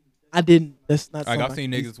 Like I didn't. That's not. Like something I've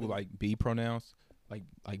seen I can niggas with like B pronouns, like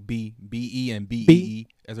B, B-E and B-E-E B?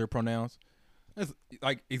 as their pronouns. That's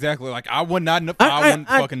like exactly like I would not. I wouldn't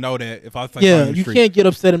fucking know that if I was like Yeah, on the you street. can't get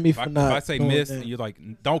upset at me If for I, not. if I say knowing miss that. and you're like,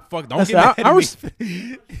 don't That's get mad it. at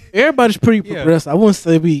me. Everybody's pretty Yeah. progressive. I wouldn't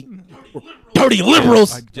say we dirty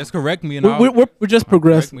liberals. Like, just correct me and I'll We're just correct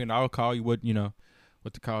progressive. me and I'll call you what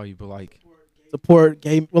to call you. But like, Support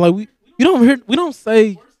gay. Well, like we don't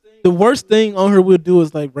say the worst thing on her we'll do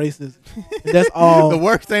is like racism. And that's all. the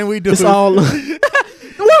worst thing we do. It's all. The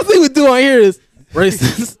worst thing we do on here is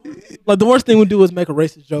racist. Like the worst thing we do is make a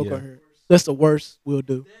racist joke Yeah. on here. That's the worst we'll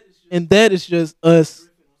do, and that is just us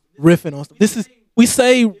riffing on stuff. We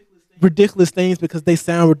say ridiculous things because they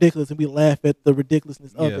sound ridiculous, and we laugh at the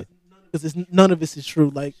ridiculousness of Yeah. it because none of this is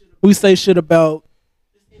true. Like we say shit about.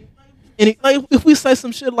 Like if we say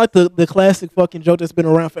some shit like the classic fucking joke that's been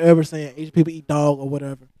around forever, saying Asian people eat dog or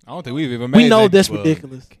whatever, I don't think we've even made. we know that that's before.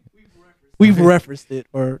 ridiculous. We've referenced it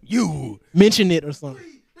or You. mentioned it or something.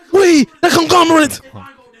 We the conglomerate.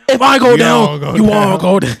 If I go We down, all go you down. all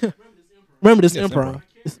go down. Remember this Yes, improv.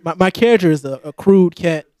 My character is a crude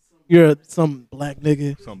cat. You're some black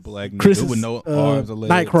nigga. Some black Chris nigga is with no arms or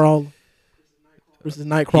legs. Nightcrawler. Chris is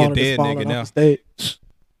Nightcrawler dead that's falling nigga off now. the stage.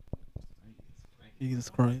 Jesus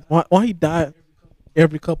Christ! Why he died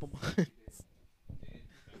every couple months?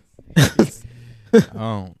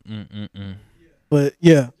 Oh. But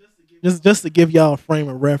yeah, just to give y'all a frame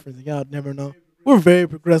of reference, y'all never know. We're very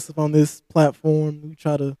progressive on this platform. We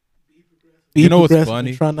try to be You know what's progressive funny?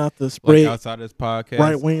 and try not to Like spread outside of this podcast,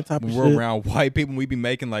 right wing type when of we're shit. around white people, we be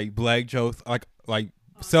making like black jokes, like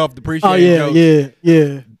self-depreciating Oh yeah, jokes.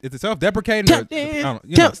 yeah. Is it self-deprecating or Goddamn. I don't,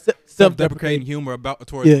 you know, Self-deprecating. self-deprecating humor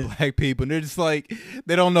towards Yeah. black people, and they're just like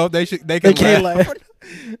they don't know if they They can can't laugh.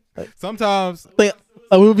 laugh. Sometimes Like,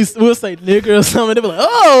 we'll say nigga or something. They'll be like, like,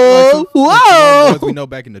 oh, some whoa. boys we know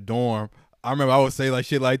back in the dorm. I remember I would say like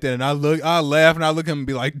shit like that, and I laugh, and I look at him and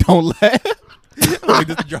be like, "Don't laugh." Like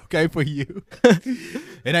this joke ain't for you.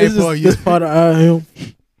 It ain't for you. This part of our him.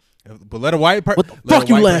 But let a white person, What the fuck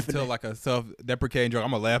you laughing tell at? like a self-deprecating joke. I'm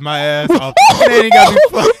gonna laugh my ass off. It ain't gotta be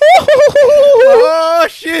funny. Oh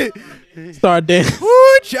shit! Start dancing. Woo,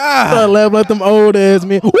 Start child. laughing like them old ass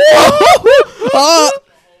men.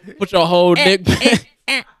 Put your whole dick back.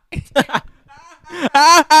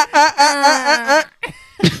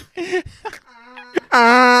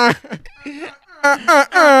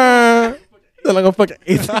 Sound like a fucking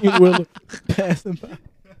 18-wheeler passing by.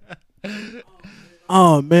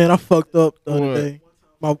 Oh man, I fucked up the other What? day.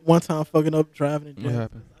 My one time fucking up driving in What jail.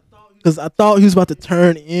 happened? Because I thought he was about to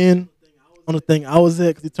turn in on the thing I was at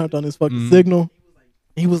because he turned on his fucking signal.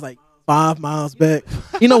 He was like 5 miles back.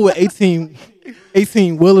 You know, with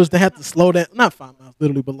 18 wheelers, they have to slow down. Not 5 miles,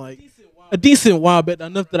 literally, but like a decent while back,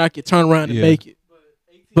 enough that I could turn around and Yeah. make it.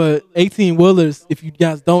 But 18 wheelers, if you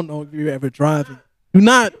guys don't know, if you're ever driving, do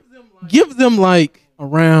not give them like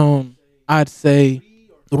around, I'd say,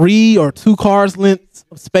 3 or 2 cars lengths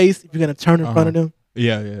of space if you're gonna turn in front of them.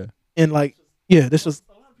 Yeah. And like, yeah, this was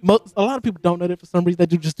a lot of people don't know that for some reason. They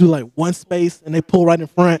do just do like one space and they pull right in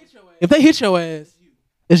front. If they hit your ass,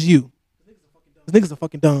 it's you. These niggas are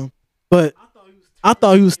fucking dumb. But I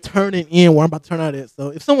thought he was turning in where I'm about to turn out at. So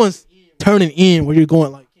if someone's turning in where you're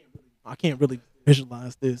going, like, I can't really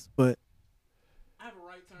visualize this, but I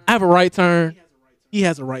have a right turn. He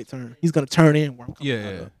has a right turn. He's gonna turn in where I'm coming out Yeah.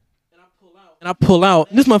 of. And I pull out,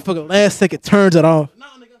 and this motherfucker last second turns it off.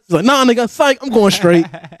 He's like, nah, nigga, psych, I'm going straight.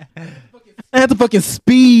 I had to fucking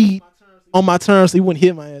speed on my turn so he wouldn't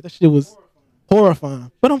hit my ass. That shit was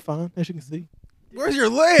horrifying. But I'm fine, as you can see. Where's your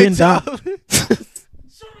Didn't legs? die.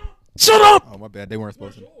 Shut up! Oh my bad. They weren't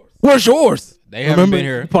supposed to. Where's yours? They haven't been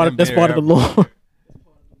here. That's part of the law.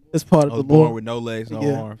 That's part of I the was born law. with no legs, no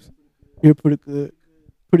Yeah. arms. You're pretty good.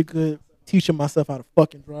 Pretty good teaching myself how to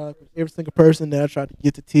fucking drive. Every single person that I tried to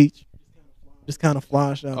get to teach just kind of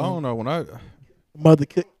flashed out. I don't know when I mother.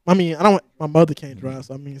 I mean, I don't. My mother can't drive,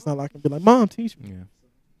 so I mean, it's not like I can be like, "Mom, teach me."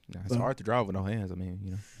 Yeah, it's hard to drive with no hands. I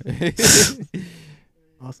mean,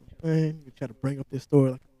 Awesome, man. You try to bring up this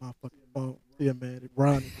story like my fucking phone. Yeah, man.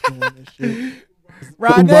 Rodney doing this shit.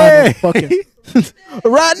 Rodney, fucking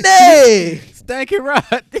Rodney, stanky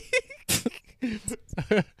Rodney.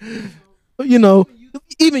 You know,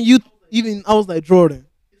 even I was like, Jordan,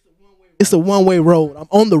 it's a one-way road. I'm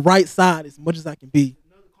on the right side as much as I can be,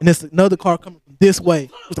 and there's another car coming from this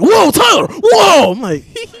way. It's like, whoa, Tyler, whoa! I'm like,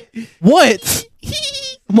 what?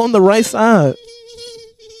 I'm on the right side.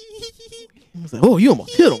 I was like, oh, you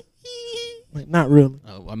almost hit him. I'm like, not really.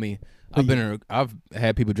 Oh, I mean, I've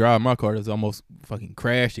had people drive my car that's almost fucking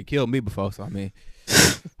crashed and killed me before. So I mean,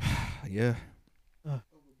 yeah,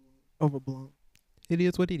 overblown. It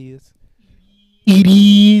is what it is. It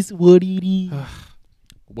is what it is.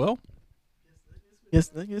 Well,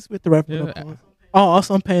 yes, with the wrap it up. Oh,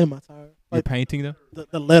 also I'm painting my tire. Like, you're painting them?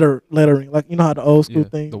 The lettering, like you know how the old school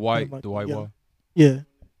thing. The white yeah. wall. Yeah,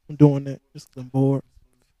 I'm doing that just 'cause I'm bored.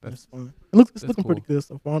 That's fine. It's looking pretty good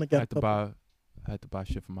so far. I had to buy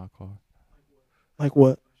shit for my car. Like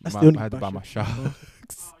what? I had to buy my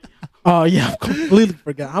shocks. Oh yeah, I completely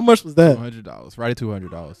forgot. How much was that? $200. Right at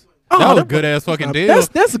 $200. Oh, that was a good ass fucking deal.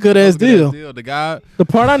 That's a good ass deal. The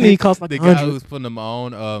part I need costs like the $100. guy who's putting them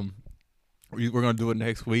on. We're gonna do it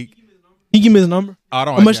next week. He give me his number. I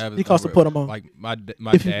don't. How much he costs to put him on? Like my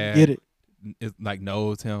if dad get it. Is like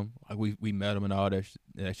knows him. Like we met him and all that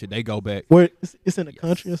shit. They go back. Where it's in the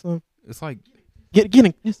country or something. It's like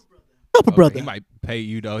getting help a brother. He might pay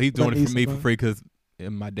you though. He's doing it for me for free because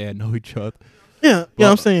and my dad know each other. Yeah, but,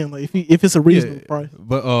 I'm saying like if it's a reasonable price.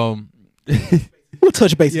 But we'll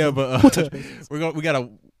touch base. Yeah, but we'll touch base. we gotta.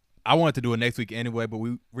 I wanted to do it next week anyway, but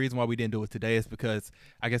reason why we didn't do it today is because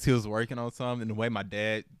I guess he was working on something, and the way my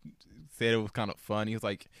dad said it was kind of funny. He was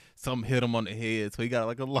like something hit him on the head, so he got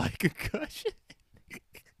like a light concussion.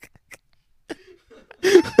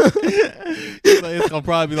 It's gonna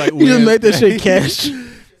probably be like you just made that shit cash.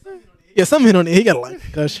 Yeah, something hit on it. He got a light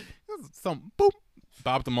concussion. Something boop,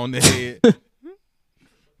 bopped him on the head.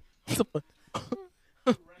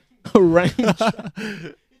 Range.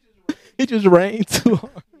 He just rained too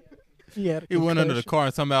hard. He went under the car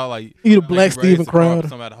and somehow like he the Black Steven crowd.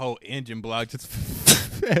 Somehow the whole engine block just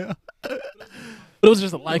fell. But it was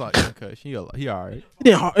just a light concussion. He all right.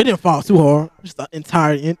 It didn't fall too hard. Just the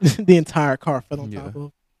entire car fell on top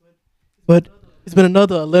of. But it's been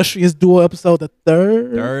another illustrious duo episode, the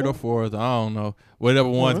third or fourth. I don't know. Whatever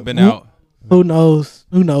one's been out. Who knows?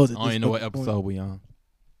 I don't even know what episode we on.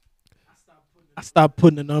 I stopped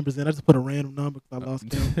putting the numbers in. I just put a random number because I lost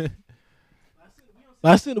count.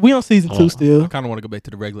 We on season 2 still. I kind of want to go back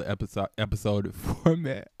to the regular episode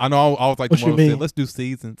format. I know I was like, what you mean? Let's do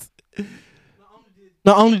seasons.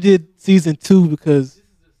 Not only did season 2 because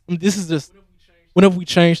this is just whenever we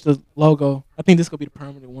change the logo. I think this is gonna be the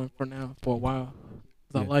permanent one for now for a while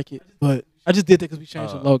because I like it. But I just did that because we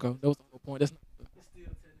changed the logo. That was the whole point.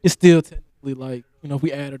 It's still technically like if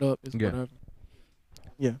we add it up, it's whatever.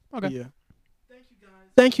 Yeah. Okay. Yeah.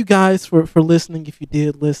 Thank you guys for listening. If you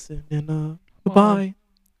did listen, and goodbye.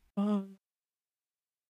 Bye.